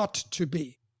not to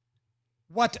be,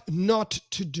 what not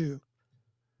to do?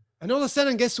 And all of a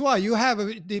sudden, guess what? You have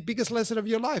the biggest lesson of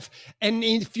your life. And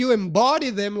if you embody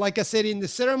them, like I said in the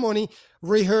ceremony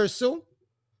rehearsal,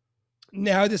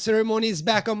 now the ceremony is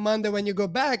back on Monday when you go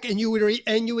back, and you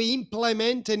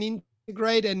implement and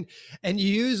integrate and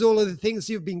use all of the things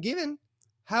you've been given.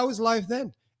 How is life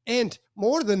then? And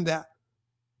more than that,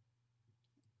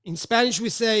 in Spanish we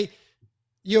say,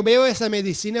 yo bebo esa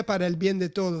medicina para el bien de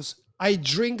todos. I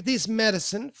drink this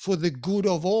medicine for the good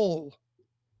of all.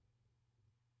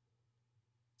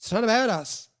 It's not about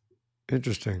us.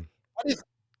 Interesting. What if,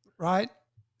 right?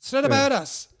 It's not Yeah. about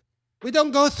us. We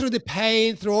don't go through the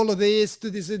pain, through all of this, to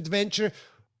this adventure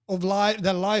of life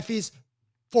that life is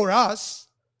for us.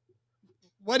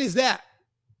 What is that?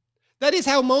 That is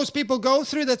how most people go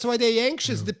through. That's why they're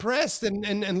anxious, Yeah. depressed,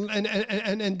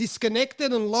 and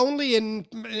disconnected and lonely and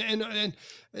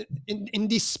in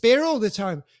despair all the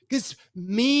time. Because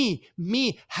me,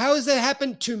 how has that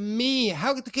happened to me?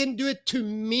 How can it do it to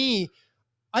me?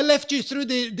 I left you through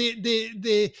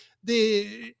the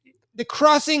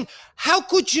crossing. How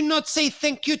could you not say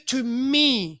thank you to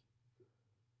me?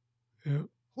 Yeah.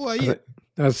 Who are I you? think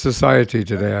that's society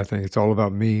today. I think it's all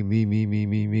about me, me, me, me,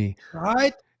 me, me.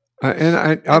 Right?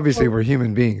 And Obviously so, we're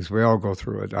human beings. We all go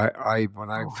through it. When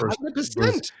I first was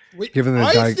 100%. given the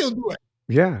I still do it.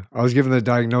 yeah, I was given the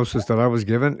diagnosis that I was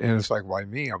given, and it's like, why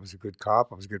me? I was a good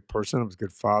cop. I was a good person. I was a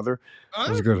good father. I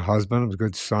was a Huh? good husband. I was a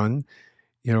good son.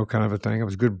 Kind of a thing. I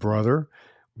was a good brother.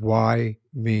 Why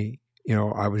me?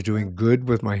 I was Yeah, doing good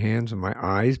with my hands and my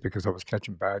eyes because I was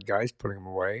catching bad guys, putting them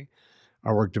away.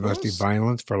 I worked of domestic course.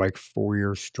 violence for like 4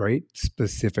 years straight,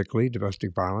 specifically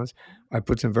domestic violence. I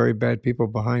put some very bad people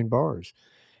behind bars.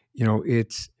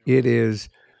 It is,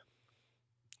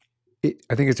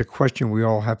 I think it's a question we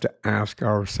all have to ask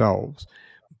ourselves.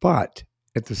 But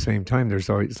at the same time, there's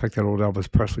always, it's like that old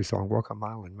Elvis Presley song, Walk a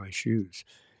Mile in My Shoes.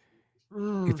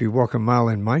 Mm, If you walk a mile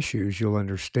in my shoes, you'll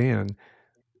understand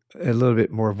a little bit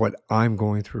more of what I'm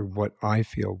going through, what I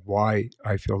feel, why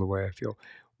I feel the way I feel,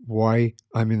 why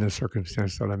I'm in the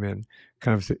circumstance that I'm in.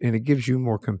 And it gives you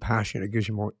more compassion. It gives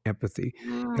you more empathy. It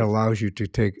mm, allows you to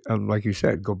take, like you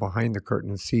said, go behind the curtain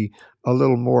and see a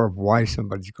little more of why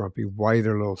somebody's grumpy, why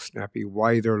they're a little snappy,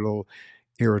 why they're a little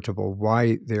irritable,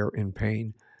 why they're in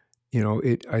pain.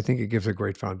 I think it gives a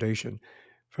great foundation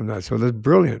from that. So there's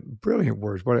brilliant, brilliant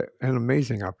words. What an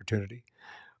amazing opportunity.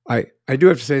 I do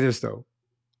have to say this though.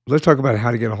 Let's talk about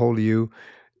how to get a hold of you.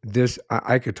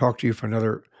 I could talk to you for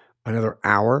another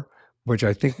hour, which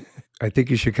I think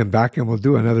you should come back and we'll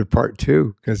do another part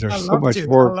two because I there's so love much to. I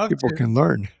more love people to. can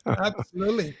learn.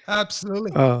 Absolutely.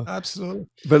 Absolutely. uh, Absolutely.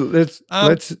 but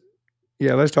Um,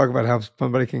 let's talk about how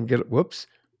somebody can get. Whoops,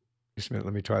 just a minute.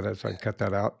 Let me try that so I can cut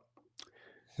that out.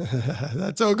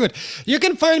 That's all good. You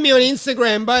can find me on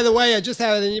Instagram. By the way, I just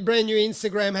have a brand new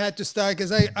Instagram had to start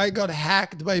because I got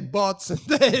hacked by bots and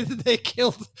they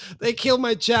killed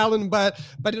my channel. But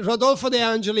Rodolfo De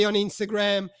Angeli on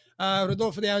Instagram,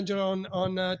 Rodolfo De Angeli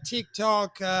on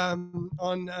TikTok,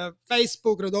 on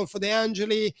Facebook, Rodolfo De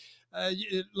Angeli.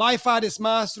 Life Artist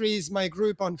Mastery is my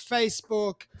group on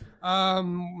Facebook.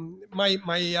 My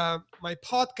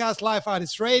podcast, Life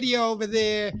Artist Radio, over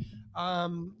there.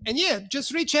 And yeah,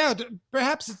 just reach out.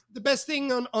 Perhaps it's the best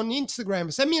thing on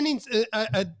Instagram. Send me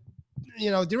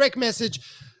a direct message,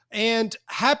 and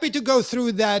happy to go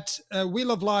through that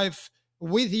wheel of life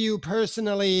with you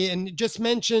personally, and just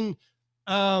mention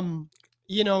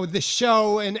the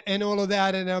show and all of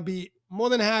that, and I'll be more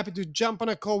than happy to jump on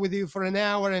a call with you for an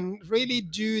hour and really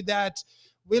do that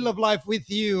wheel of life with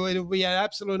you. It'll be an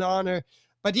absolute honor.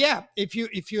 But yeah, if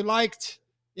you liked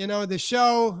the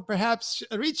show, perhaps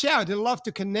reach out. I'd love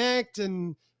to connect.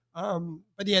 And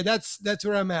but yeah, that's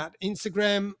where I'm at.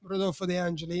 Instagram, Rodolfo De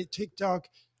Angeli, TikTok,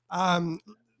 um,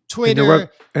 And Twitter, your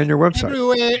website.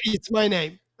 everywhere. It's my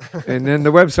name. And then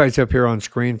the website's up here on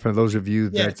screen for those of you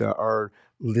Yes. that are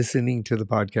listening to the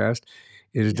podcast.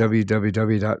 It is Yeah.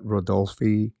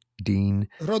 www.rodolfidean.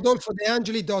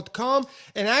 RodolfoDeangeli.com.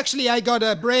 And actually, I got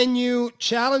a brand new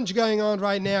challenge going on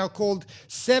right now called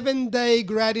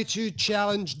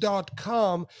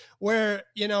 7daygratitudechallenge.com, where,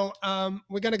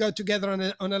 we're going to go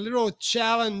together on a little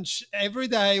challenge every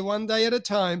day, one day at a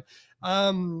time,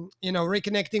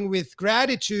 reconnecting with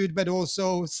gratitude, but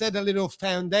also set a little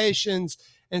foundations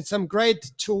and some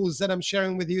great tools that I'm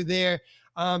sharing with you there.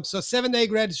 So 7-Day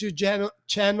Gratitude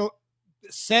channel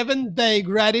 7-Day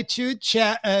Gratitude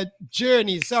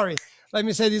Journey. Sorry, let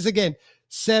me say this again.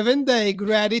 7-Day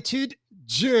Gratitude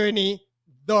Journey.com.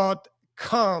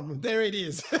 There it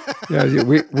is. Yeah,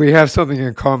 we have something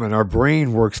in common. Our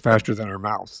brain works faster than our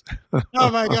mouths.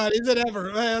 Oh my God, is it ever?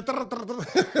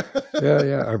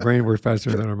 Yeah, our brain works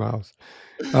faster than our mouths.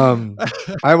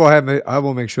 I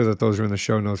will make sure that those are in the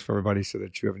show notes for everybody so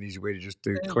that you have an easy way to just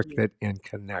Thank click you. that and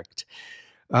connect.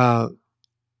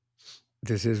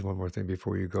 This is one more thing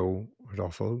before you go,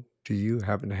 Rodolfo. Do you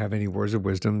happen to have any words of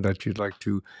wisdom that you'd like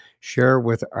to share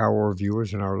with our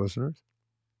viewers and our listeners?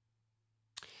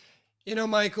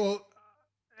 Michael,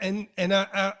 and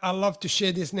I love to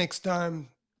share this next time.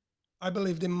 I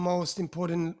believe the most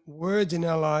important words in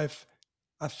our life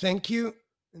are thank you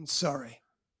and sorry.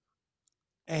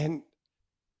 And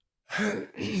at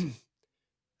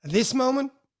this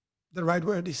moment, the right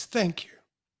word is thank you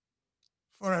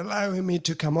for allowing me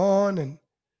to come on and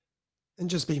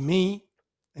just be me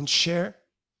and share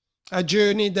a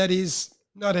journey that is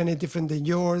not any different than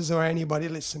yours or anybody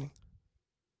listening.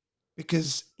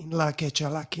 Because in La Quecha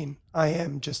Lakin, I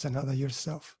am just another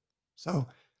yourself. So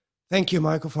thank you,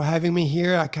 Michael, for having me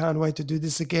here. I can't wait to do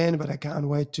this again, but I can't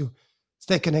wait to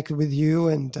stay connected with you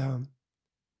and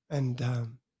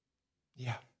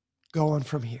yeah, go on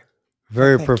from here. So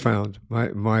Very thank you. profound.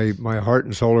 My heart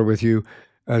and soul are with you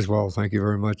as well. Thank you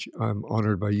very much. I'm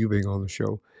honored by you being on the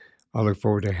show. I look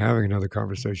forward to having another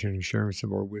conversation and sharing some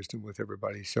more wisdom with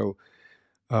everybody. So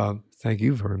thank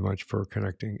you very much for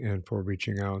connecting and for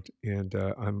reaching out. And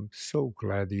I'm so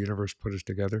glad the universe put us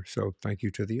together. So thank you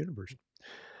to the universe.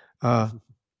 I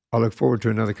look forward to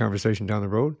another conversation down the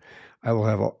road. I will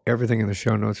have everything in the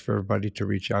show notes for everybody to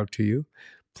reach out to you.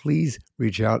 Please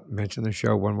reach out, mention the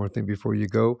show. One more thing before you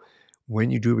go. When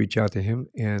you do reach out to him,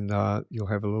 and you'll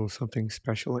have a little something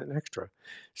special and extra.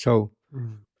 So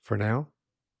for now,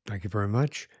 thank you very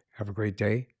much. Have a great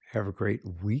day. Have a great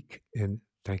week. And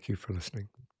thank you for listening.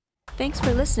 Thanks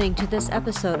for listening to this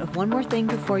episode of One More Thing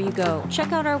Before You Go.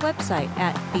 Check out our website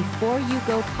at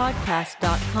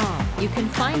beforeyougopodcast.com. You can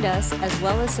find us as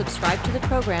well as subscribe to the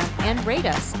program and rate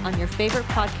us on your favorite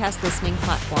podcast listening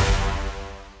platform.